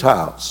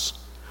Gentiles.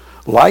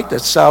 Light,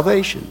 that's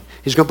salvation.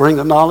 He's going to bring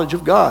the knowledge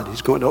of God.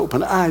 He's going to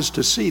open eyes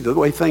to see the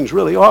way things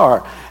really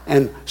are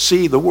and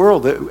see the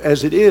world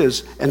as it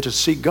is, and to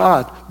see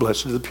God.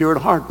 Blessed are the pure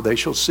in heart, they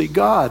shall see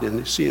God,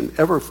 and see him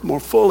ever more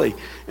fully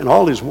in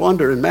all his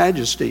wonder and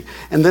majesty.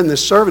 And then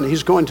this servant,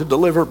 he's going to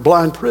deliver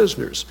blind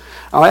prisoners.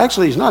 Now,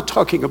 actually, he's not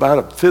talking about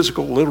a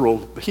physical,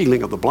 literal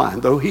healing of the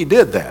blind, though he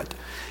did that.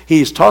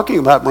 He's talking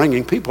about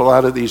bringing people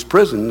out of these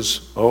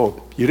prisons.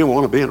 Oh, you didn't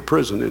want to be in a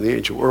prison in the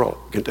ancient world,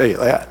 I can tell you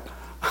that.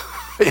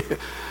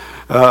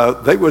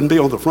 They wouldn't be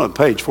on the front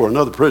page for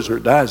another prisoner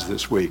dies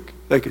this week.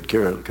 They could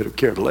have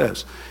cared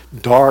less.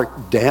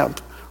 Dark,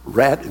 damp,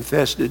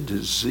 rat-infested,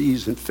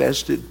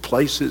 disease-infested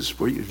places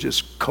where you're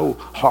just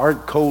hard,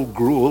 cold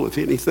gruel, if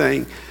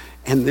anything.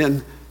 And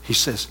then he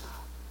says,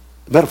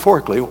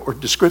 metaphorically or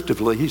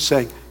descriptively, he's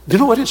saying, do you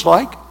know what it's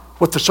like?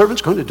 What the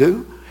servant's going to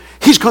do?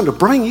 He's going to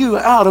bring you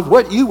out of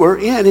what you were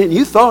in, and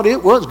you thought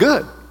it was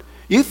good.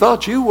 You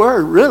thought you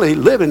were really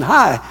living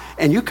high,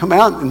 and you come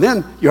out, and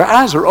then your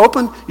eyes are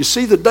open, you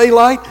see the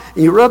daylight,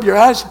 and you rub your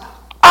eyes.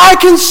 I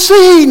can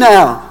see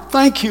now.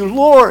 Thank you,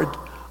 Lord.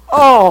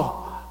 Oh,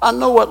 I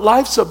know what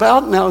life's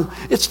about now.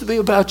 It's to be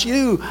about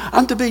you.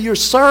 I'm to be your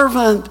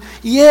servant.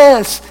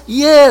 Yes,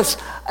 yes.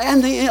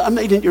 And I'm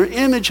made in your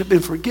image, I've been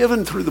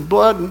forgiven through the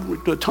blood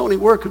and the atoning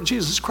work of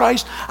Jesus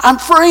Christ. I'm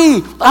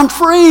free. I'm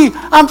free.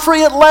 I'm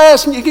free at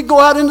last. And you can go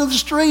out into the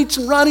streets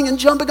and running and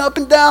jumping up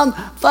and down.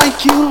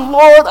 Thank you,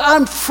 Lord.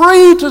 I'm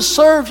free to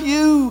serve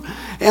you.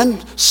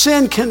 And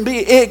sin can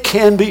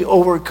be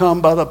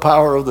overcome by the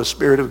power of the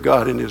Spirit of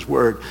God in his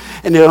word.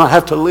 And you don't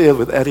have to live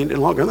with that any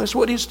longer. And that's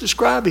what he's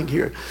describing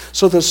here.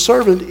 So the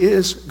servant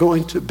is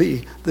going to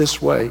be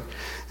this way.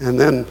 And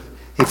then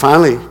he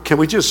finally, can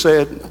we just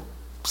say it?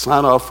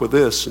 Sign off with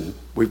this, and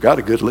we've got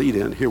a good lead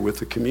in here with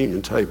the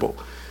communion table,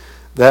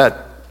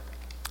 that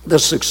the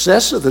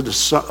success of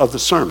the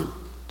sermon,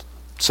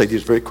 say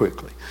these very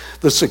quickly,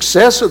 the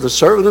success of the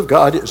servant of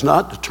God is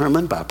not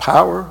determined by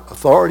power,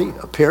 authority,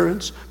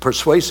 appearance,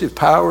 persuasive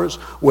powers,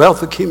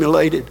 wealth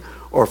accumulated,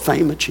 or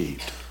fame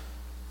achieved.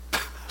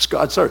 It's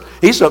God's servant.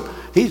 He's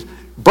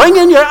bring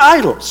in your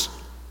idols.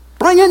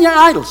 Bring in your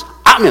idols.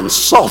 I'm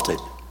insulted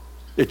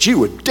that you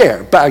would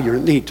dare bow your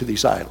knee to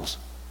these idols.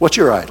 What's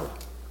your idol?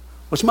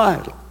 What's my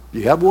idol? Do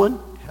you have one?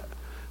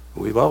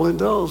 We've all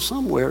indulged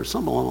somewhere,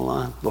 some along the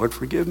line. Lord,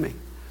 forgive me.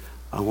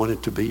 I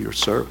wanted to be your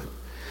servant.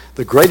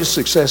 The greatest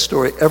success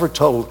story ever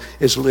told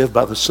is lived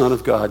by the Son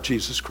of God,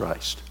 Jesus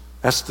Christ.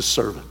 That's the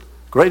servant.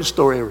 Greatest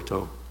story ever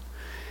told.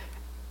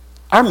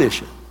 Our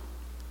mission,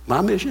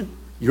 my mission,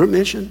 your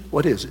mission,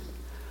 what is it?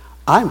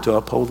 I'm to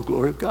uphold the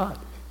glory of God.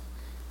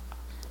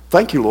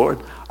 Thank you, Lord.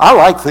 I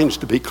like things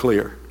to be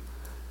clear.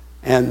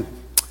 And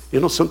you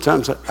know,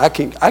 sometimes I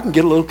can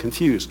get a little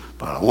confused,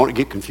 but I don't want to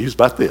get confused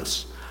about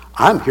this.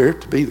 I'm here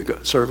to be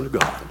the servant of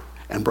God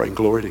and bring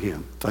glory to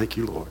him. Thank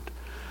you, Lord.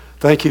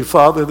 Thank you,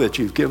 Father, that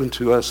you've given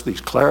to us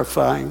these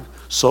clarifying,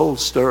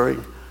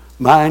 soul-stirring,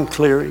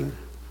 mind-clearing,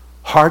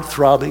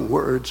 heart-throbbing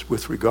words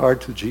with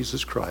regard to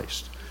Jesus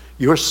Christ,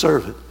 your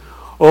servant.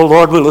 Oh,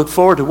 Lord, we look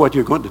forward to what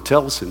you're going to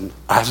tell us in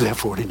Isaiah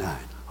 49.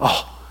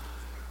 Oh,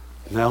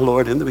 now,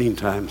 Lord, in the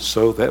meantime,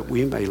 so that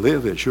we may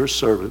live as your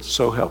servants,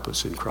 so help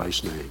us in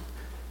Christ's name.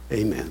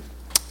 Amen.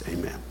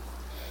 Amen.